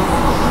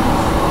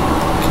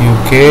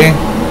 क्योंकि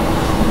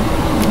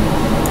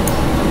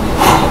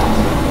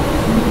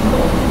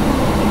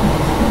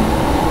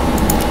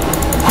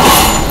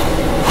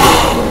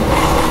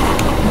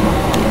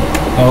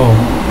oh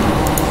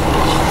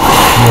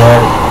you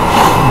are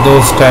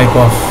those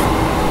type of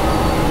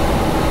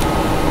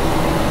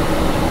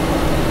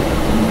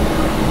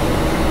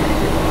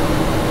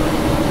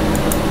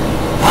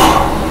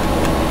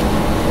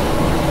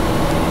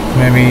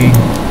maybe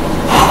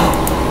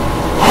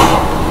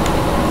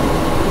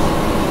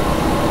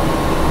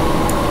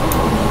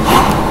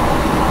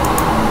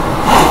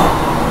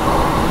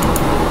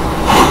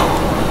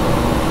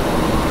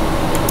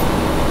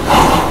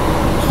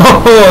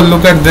oh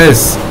look at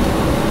this.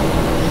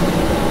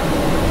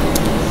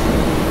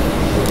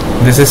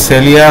 This is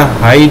Celia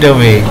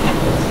Hideaway.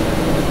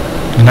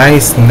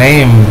 Nice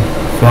name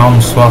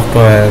from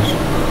software.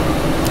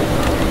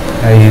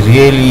 I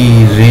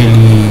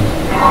really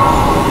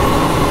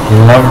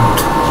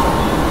loved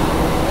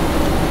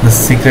the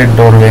secret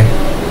doorway.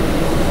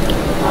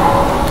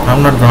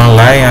 I'm not gonna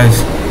lie, I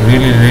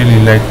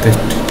really liked it.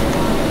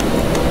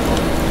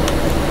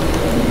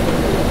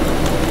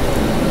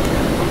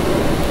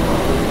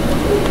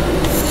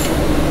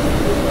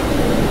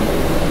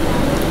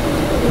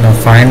 Now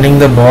finding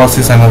the boss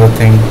is another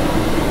thing.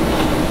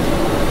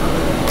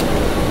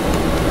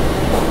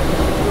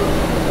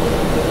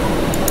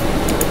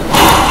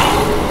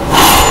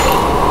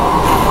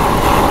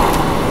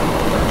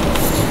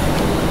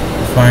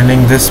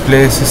 Finding this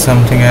place is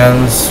something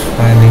else.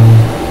 Finding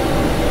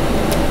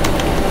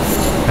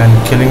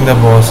and killing the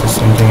boss is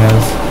something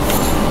else.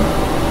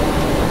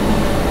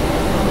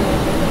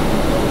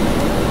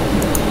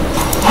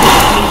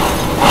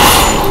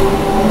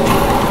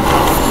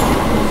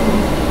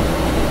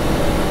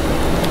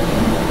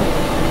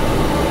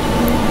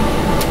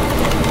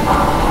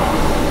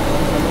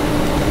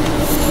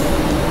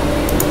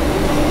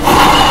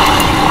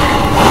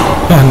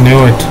 I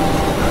knew it.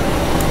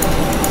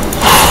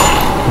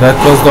 That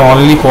was the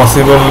only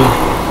possible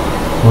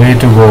way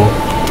to go.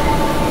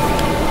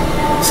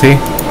 See,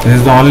 this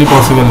is the only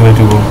possible way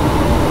to go.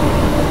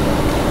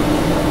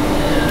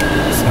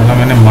 साला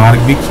मैंने mark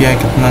भी किया है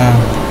कितना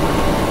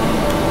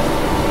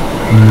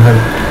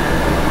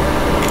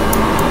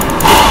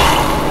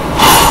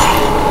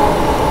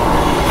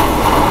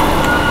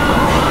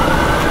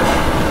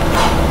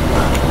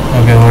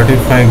Okay, what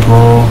if I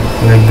go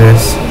like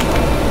this?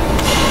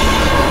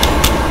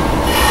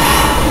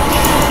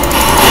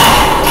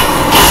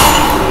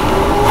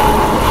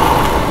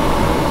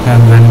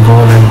 And then go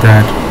like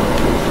that,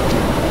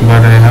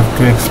 but I have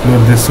to explore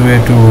this way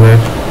too,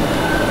 right?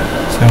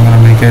 So I'm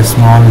gonna make a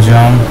small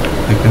jump.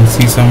 I can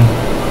see some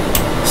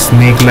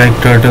snake-like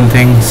turtle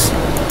things.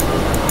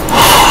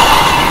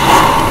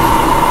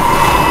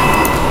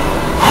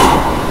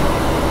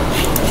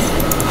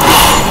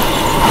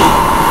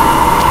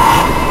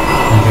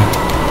 Okay,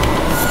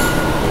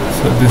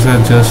 so these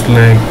are just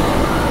like,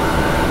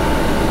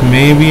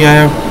 maybe I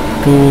have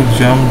to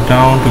jump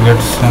down to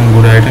get some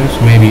good items,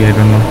 maybe, I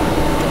don't know.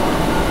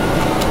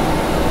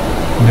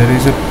 There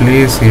is a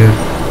place here.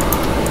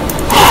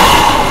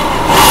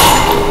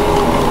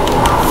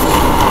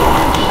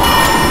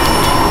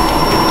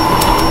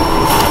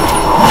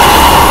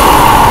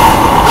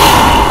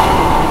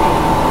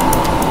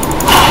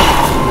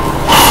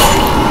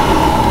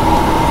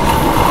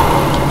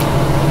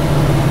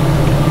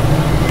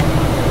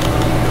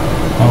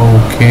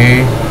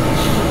 Okay.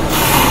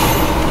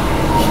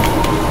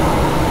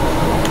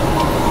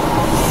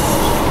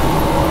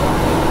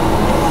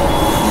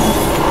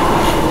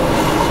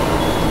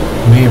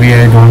 Maybe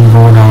I don't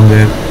go down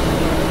there.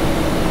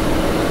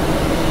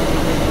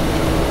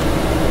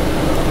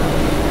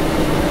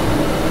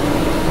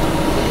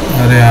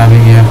 अरे आ भी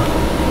गया.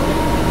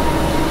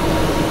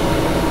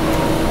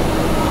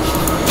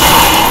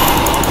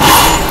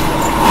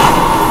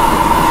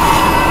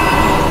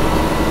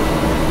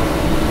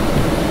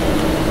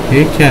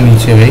 ये क्या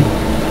नीचे भाई?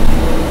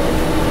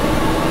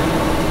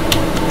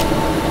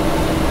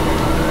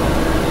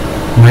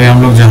 भाई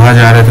हम लोग जहाँ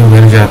जा रहे थे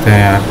उधर जाते हैं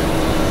यार.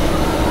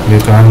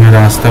 बेकार में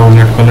रास्ता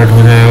उलट पलट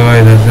हो जाएगा.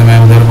 इधर से मैं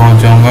उधर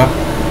पहुंच जाऊंगा.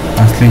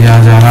 असली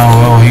जहाँ जाना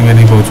होगा वहीं मैं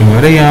नहीं पहुंचूंगा.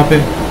 अरे यहाँ पे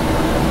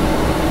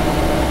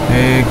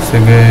एक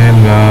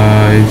सेकेंड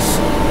गाइस.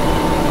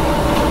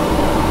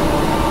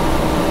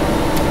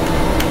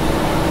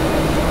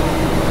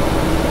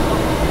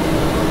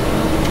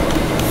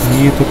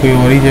 ये तो कोई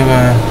और ही जगह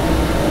है.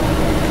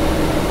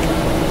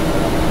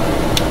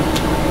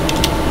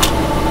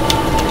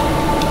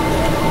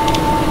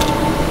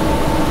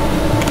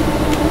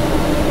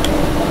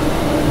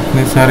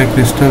 इतने सारे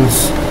क्रिस्टल्स.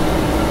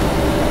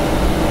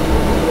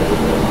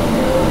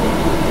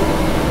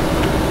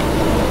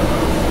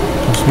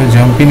 उसमें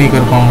जंप ही नहीं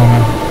कर पाऊंगा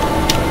मैं.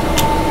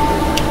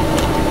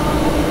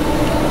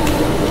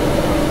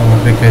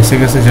 अब कैसे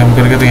कैसे जंप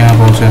करके तो यहाँ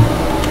पहुंचा.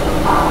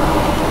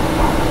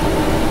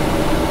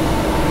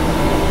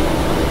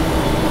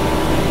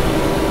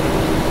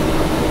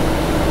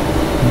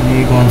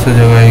 ये कौन सा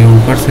जगह है?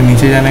 ऊपर से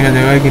नीचे जाने का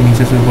जगह है कि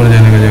नीचे से ऊपर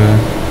जाने का जगह है?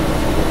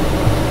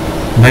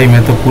 भाई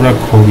मैं तो पूरा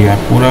खो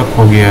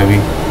गया अभी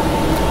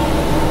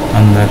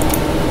अंदर।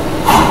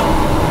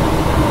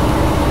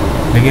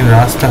 लेकिन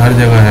रास्ता हर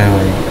जगह है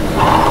भाई।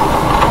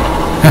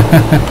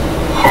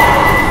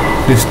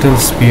 क्रिस्टल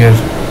स्पीयर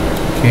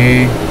के।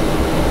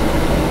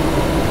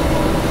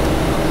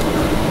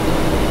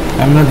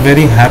 I am not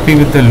very happy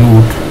with the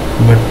लूट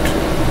but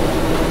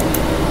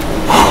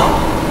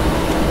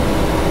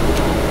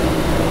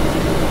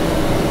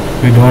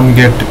we don't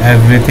get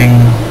everything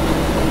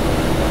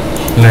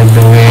like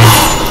the way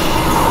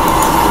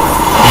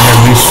we had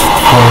wished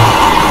for.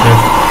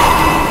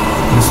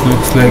 This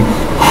looks like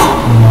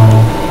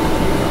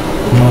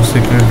no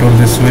secret door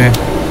this way.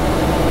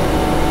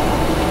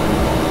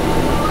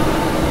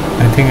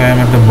 I think I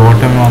am at the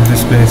bottom of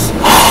this place.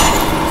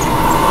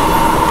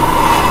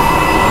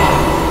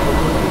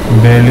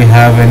 Barely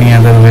have any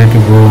other way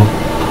to go,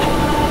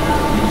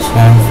 so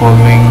I am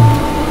following.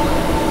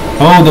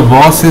 Oh, the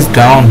boss is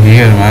down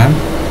here, man.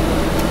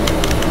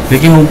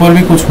 लेकिन ऊपर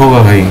भी कुछ होगा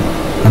भाई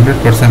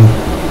 100%।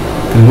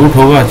 लूट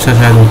होगा अच्छा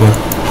शायद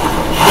ऊपर।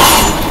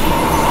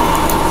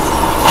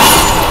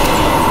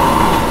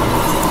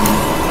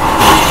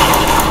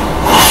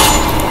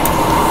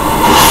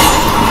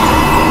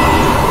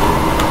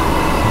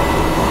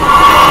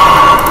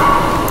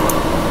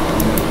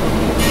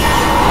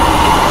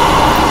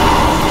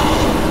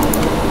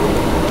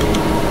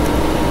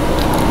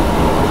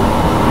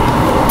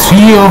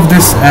 Three of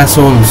these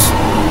assholes.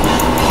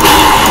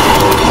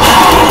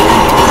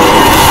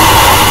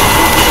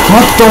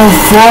 What the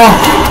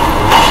fuck?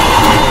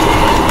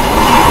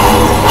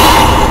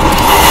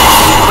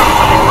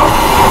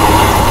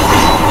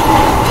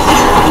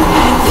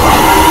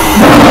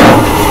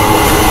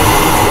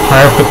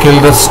 I have to kill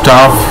the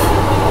staff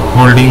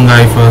holding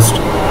guy first.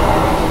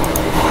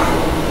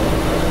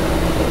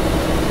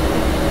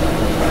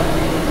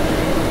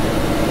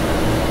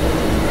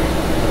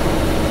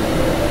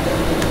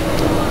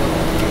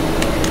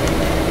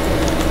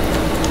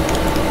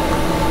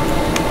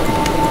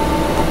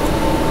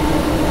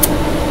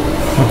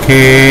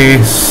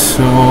 Okay,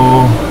 so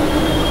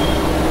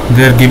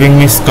they're giving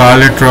me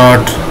scarlet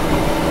rot.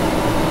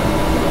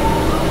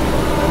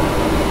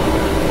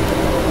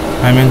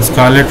 I mean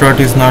scarlet rot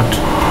is not.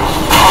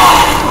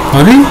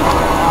 अरे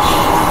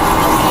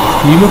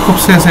ये लोग कब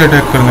से ऐसे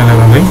अटैक करने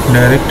लगा भाई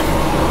डायरेक्ट?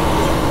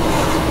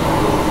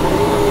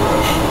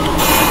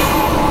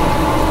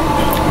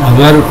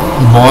 अगर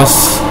बॉस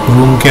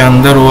रूम के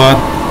अंदर हुआ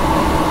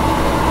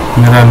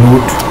मेरा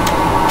लूट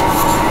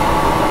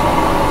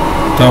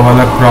तब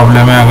अलग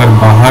प्रॉब्लम है। अगर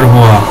बाहर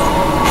हुआ,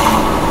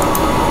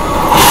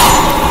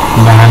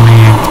 बाहर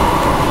नहीं है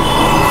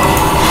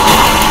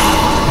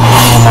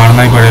वो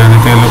मारना ही पड़ेगा,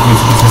 नहीं तो ये लोग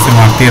कुछ पीछे से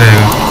मारते ही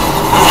रहेगा।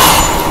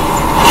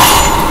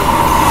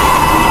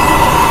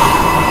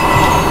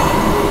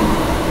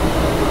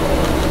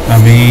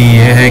 अभी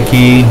ये है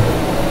कि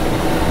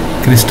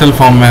क्रिस्टल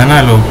फॉर्म में है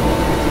ना लोग,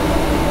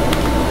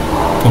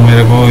 तो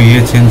मेरे को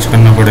ये चेंज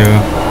करना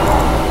पड़ेगा।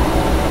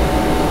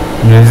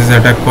 Raises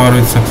attack power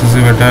with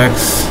successive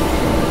attacks.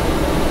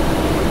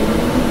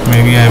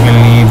 Maybe I will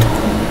need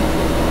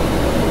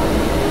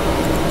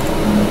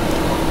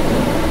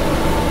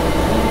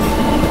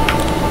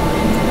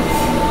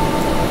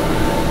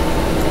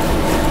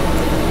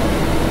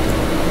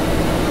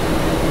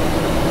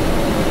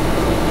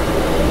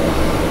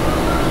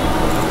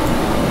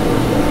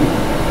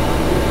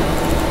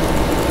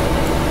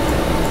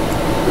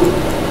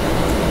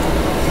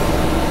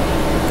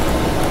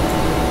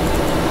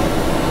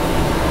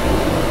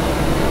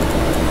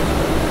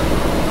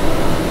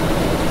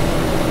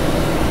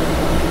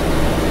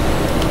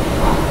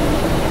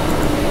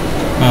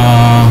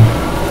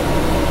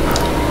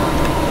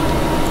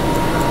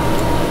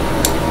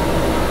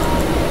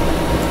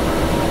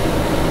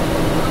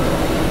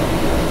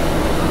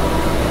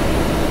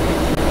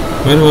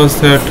where was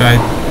that? I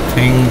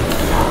think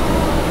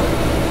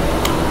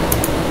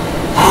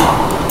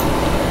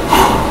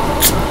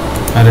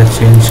अरे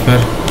चेंज कर।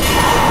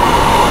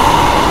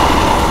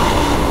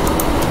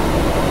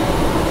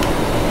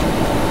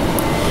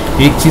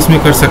 एक चीज मैं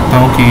कर सकता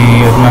हूँ कि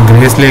अपना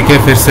ग्रेस लेके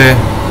फिर से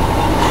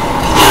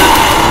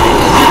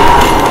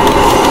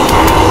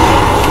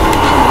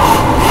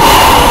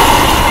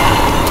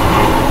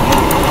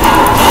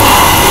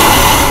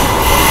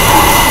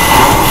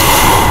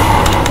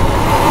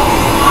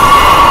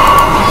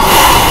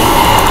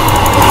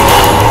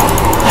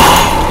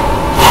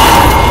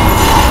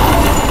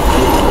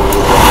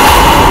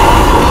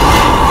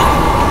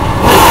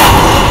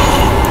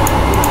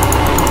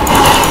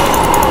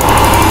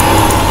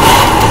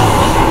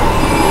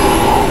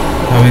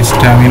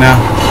स्टैमिना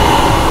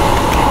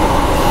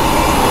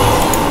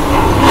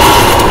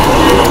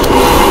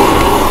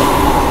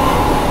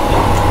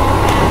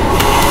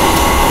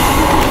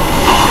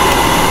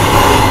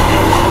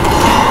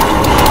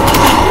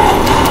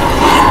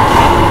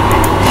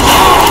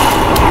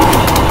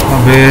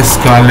अबे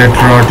स्कारलेट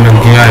रॉट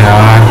लग गया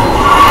यार।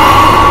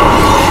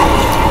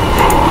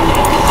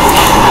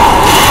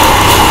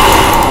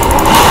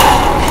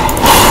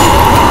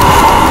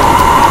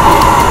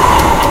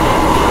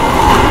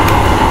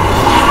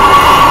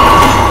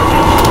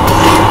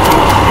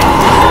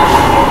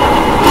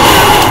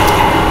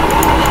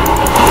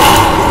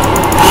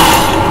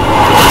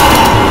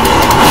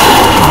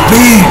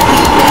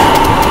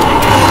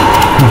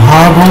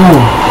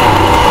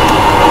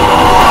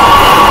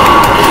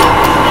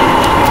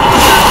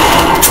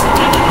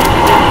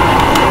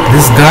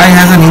 This guy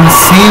has an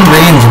insane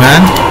range,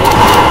 man.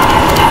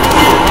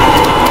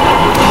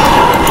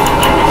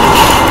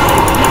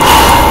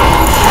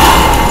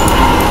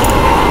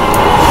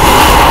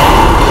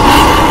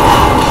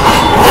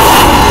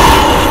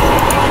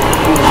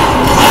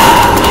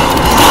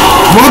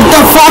 What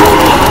the fuck?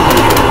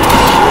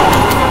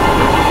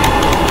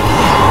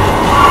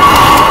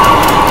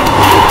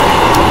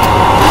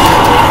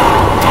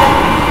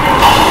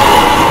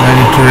 I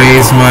need to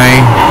raise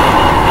my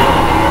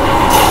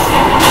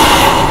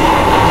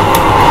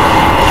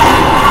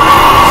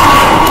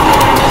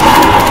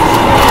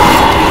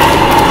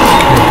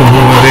to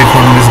move away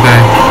from this guy.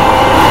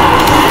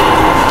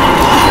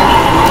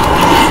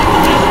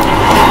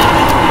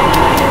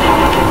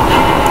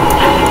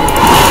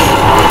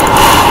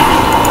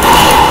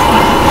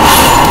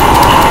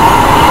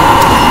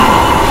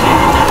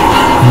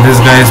 This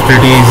guy is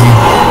pretty easy.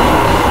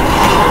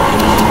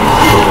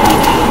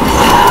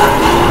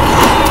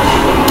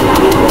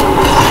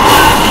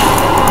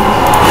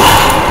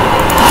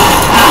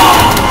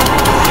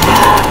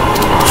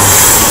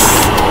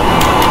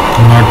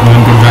 I'm not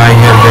going to die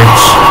here,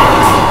 bitch.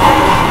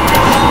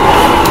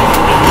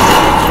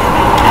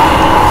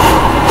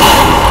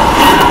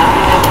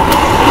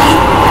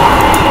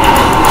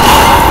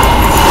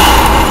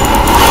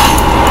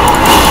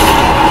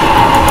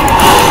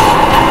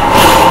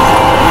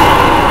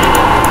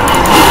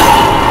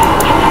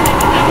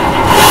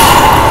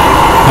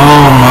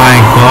 Oh my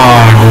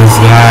god, these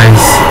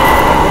guys.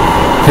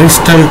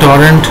 Crystal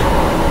Torrent.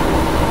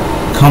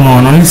 Come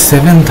on, only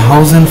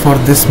 7,000 for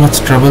this much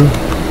trouble.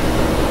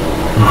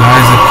 You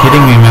guys are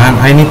kidding me, man.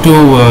 I need to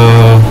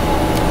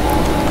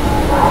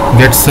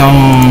get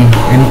some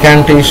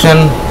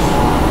incantation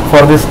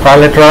for this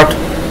Scarlet Rot.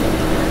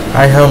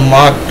 I have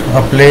marked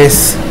a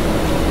place.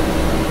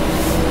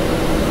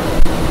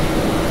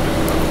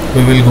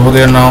 We will go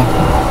there now.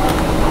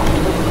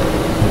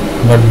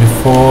 But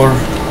before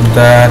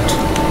that,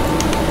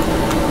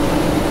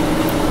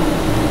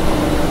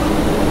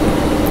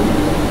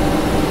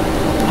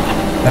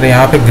 अरे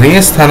यहाँ पे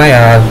grace था ना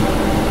यार,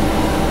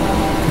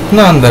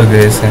 कितना अंदर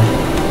grace है.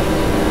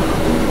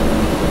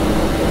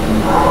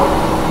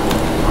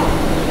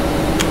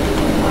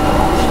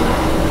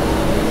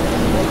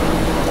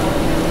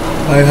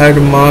 I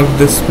had marked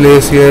this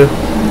place here.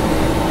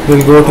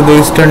 We'll go to the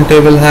eastern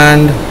table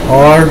hand,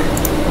 or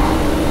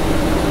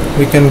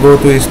we can go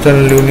to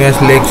eastern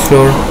Lunia's lake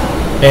shore.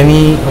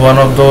 Any one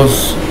of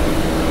those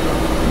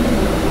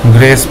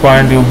grace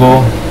point you go.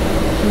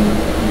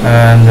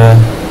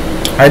 And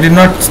I did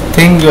not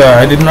think,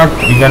 I did not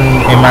even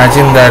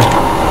imagine that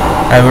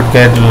I would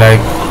get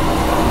like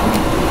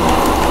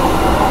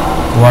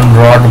one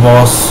rod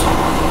boss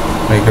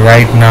like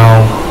right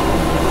now.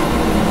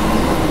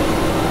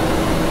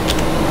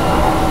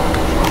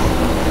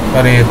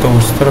 अरे ये तो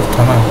उस तरफ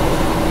था ना,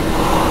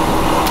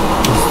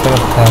 उस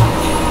तरफ था.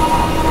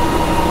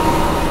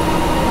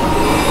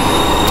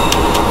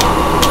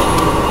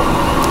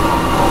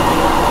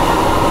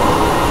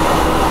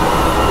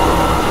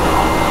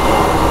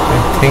 I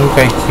think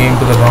I came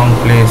to the wrong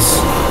place.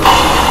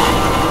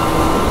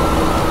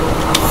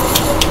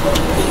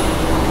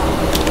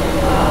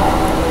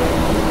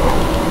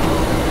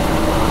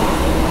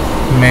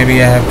 Maybe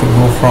I have to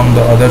go from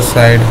the other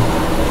side.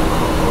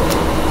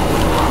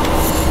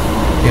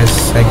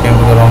 Yes, I came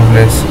to the wrong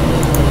place.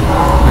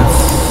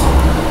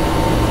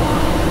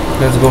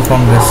 Let's go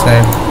from this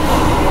side.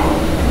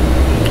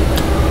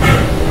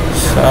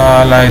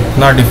 साला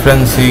इतना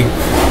डिफरेंस ही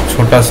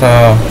छोटा सा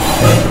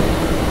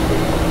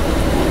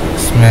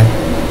इसमें.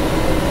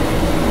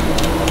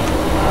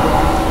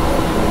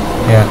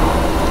 Yeah,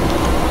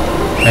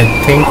 I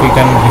think we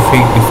can,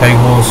 if I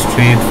go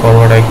straight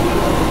forward,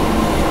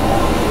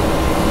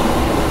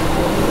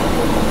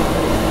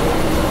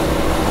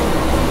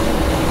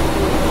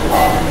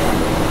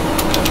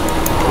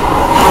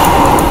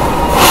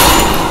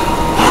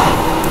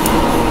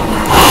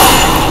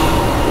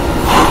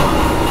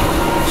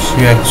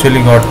 we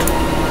actually got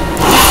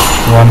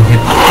one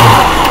hit.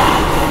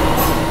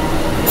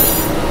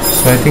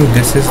 So I think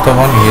this is the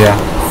one. Yeah,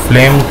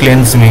 flame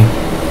cleanse me.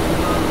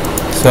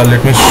 So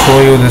let me show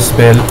you this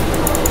spell.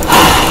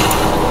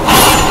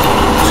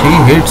 3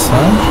 hits,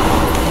 huh?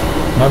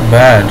 Not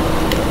bad.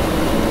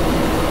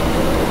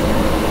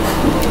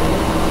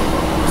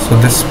 So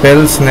this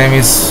spell's name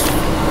is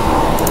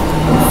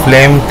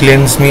Flame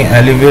Cleanse Me,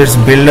 alleviates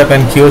build up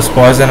and cures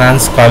poison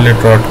and scarlet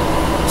rot.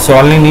 So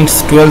only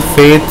needs 12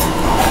 faith.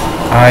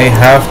 I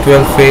have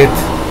 12 faith,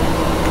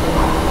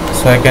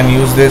 so I can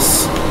use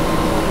this.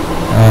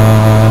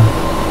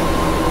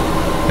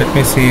 Let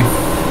me see if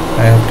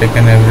I have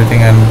taken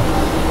everything and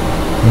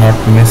not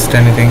missed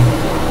anything.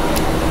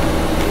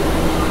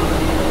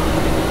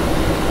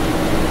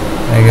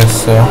 I guess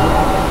so.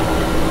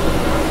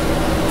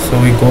 So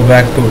we go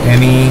back to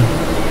any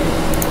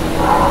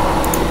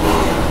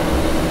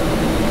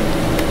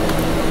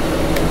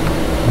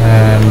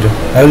and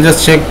I will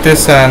just check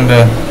this, and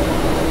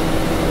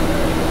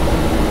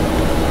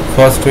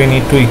first we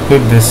need to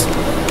equip this,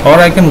 or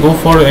I can go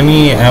for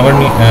any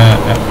avenue.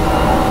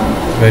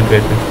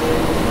 Wait.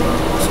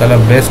 साला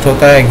best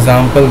होता है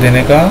example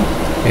देने का,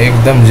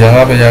 एकदम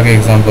जगह पे जाके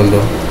example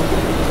दो.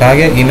 कहाँ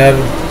गया inner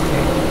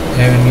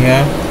एवेनिया.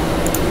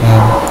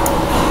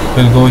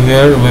 Will go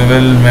here, we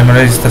will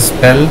memorise the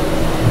spell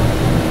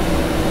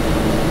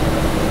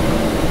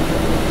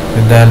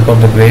with the help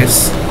of the brace.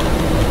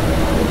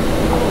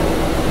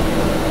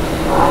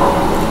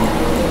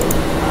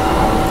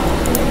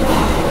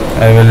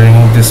 I will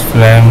remove this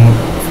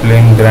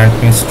flame grant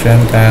me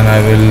strength, and I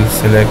will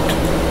select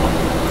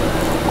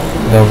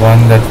the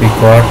one that we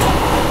got.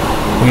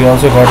 We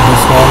also got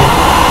this one,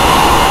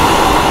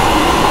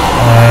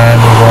 and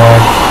we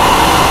got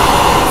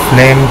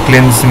flame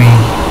cleanse me,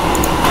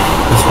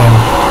 this one.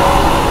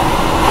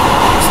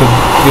 So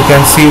you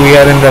can see we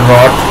are in the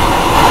rot.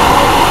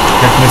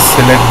 Let me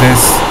select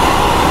this.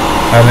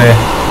 Array.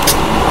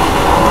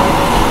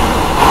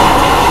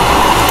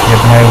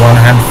 Get my one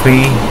hand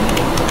free.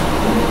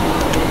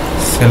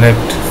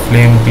 Select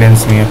flame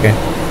cleanse me. Okay.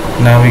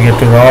 Now we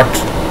get to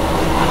rot.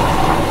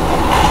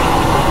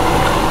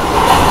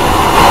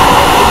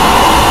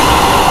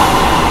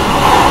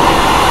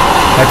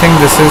 I think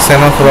this is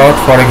enough rot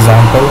for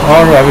example,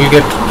 or I will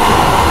get.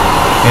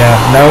 Yeah.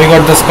 Now we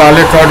got the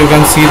scarlet rot. You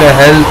can see the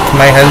health.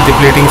 My health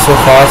depleting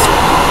so fast.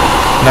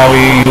 Now we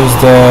use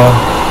the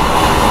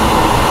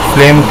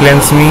flame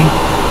cleanse me.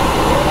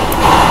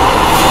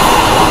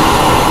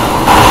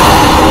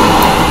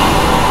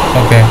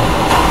 Okay,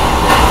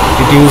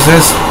 it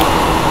uses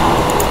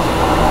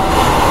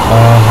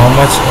how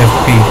much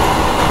FP?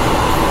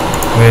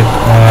 Wait,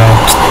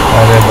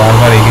 अरे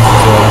बार-बार एक ही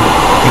चीज़ हो रहा है.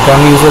 It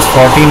only uses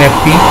 14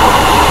 FP,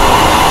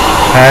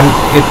 and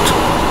it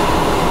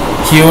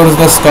cures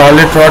the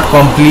scarlet rot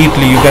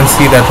completely. You can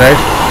see that,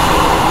 right?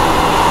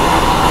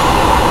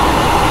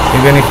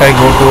 Even if I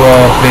go to a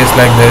place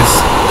like this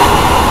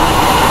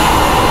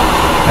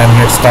and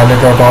get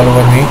scarlet rot all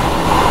over me,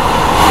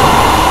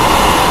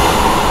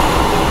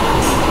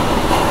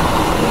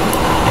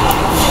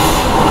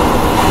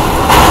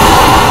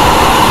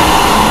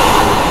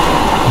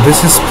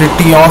 this is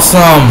pretty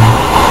awesome.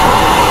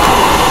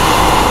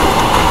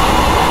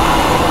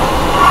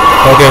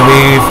 Okay, we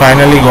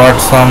finally got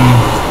some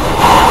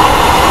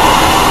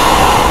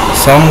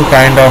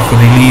kind of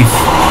relief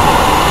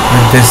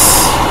with this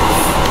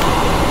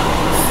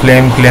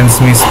flame cleanse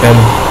me spell.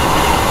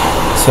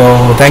 So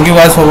thank you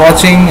guys for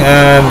watching,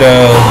 and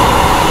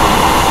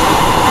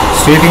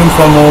stay tuned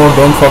for more.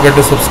 Don't forget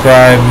to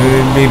subscribe. We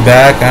will be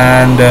back,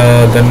 and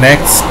the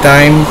next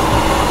time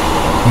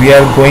we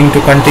are going to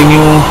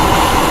continue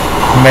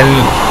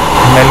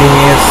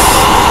Melinius.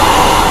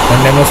 Her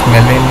name was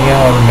Melania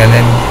or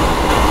Melen.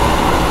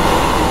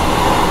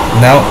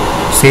 Now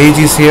Sage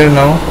is here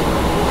now.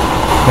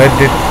 Where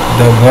did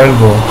the girl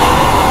go?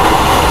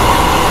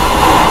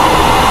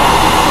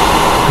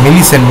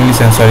 Millicent,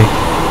 sorry.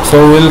 So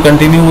we'll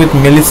continue with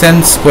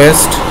Millicent's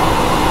quest,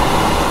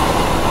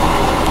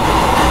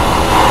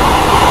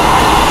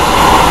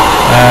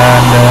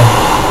 and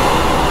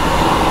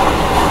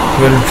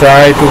we'll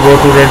try to go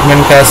to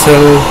Redmond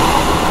Castle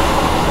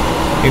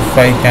if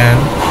I can.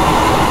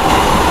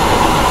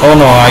 Oh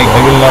no, I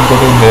will not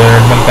go to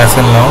Redmond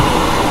Castle now.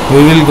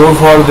 We will go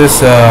for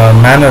this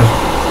manor,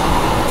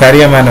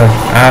 Carrier Manor,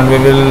 and we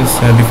will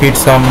defeat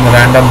some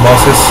random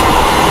bosses,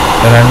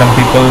 random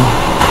people,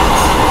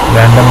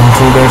 random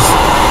intruders,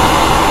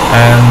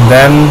 and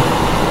then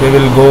we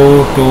will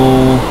go to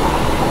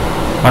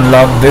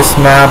unlock this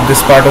map,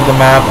 this part of the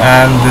map,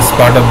 and this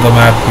part of the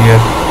map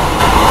here.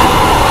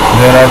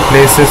 There are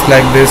places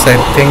like this. I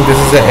think this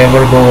is the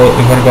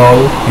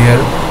Evergaol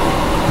here.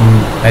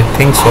 I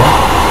think so.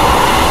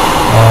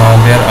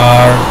 There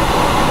are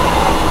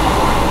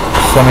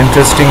some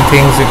interesting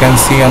things you can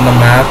see on the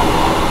map,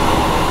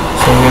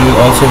 so we'll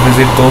also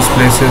visit those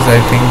places. I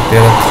think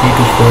there are 3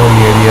 to 4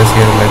 areas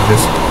here like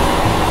this.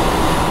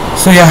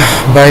 So yeah,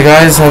 bye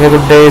guys, have a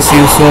good day, see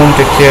you soon,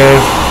 take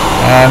care,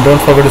 and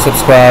don't forget to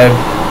subscribe.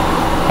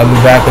 I'll be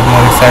back with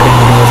more exciting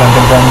videos.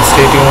 Until then,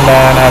 stay tuned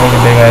and have a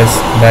good day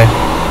guys.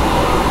 Bye.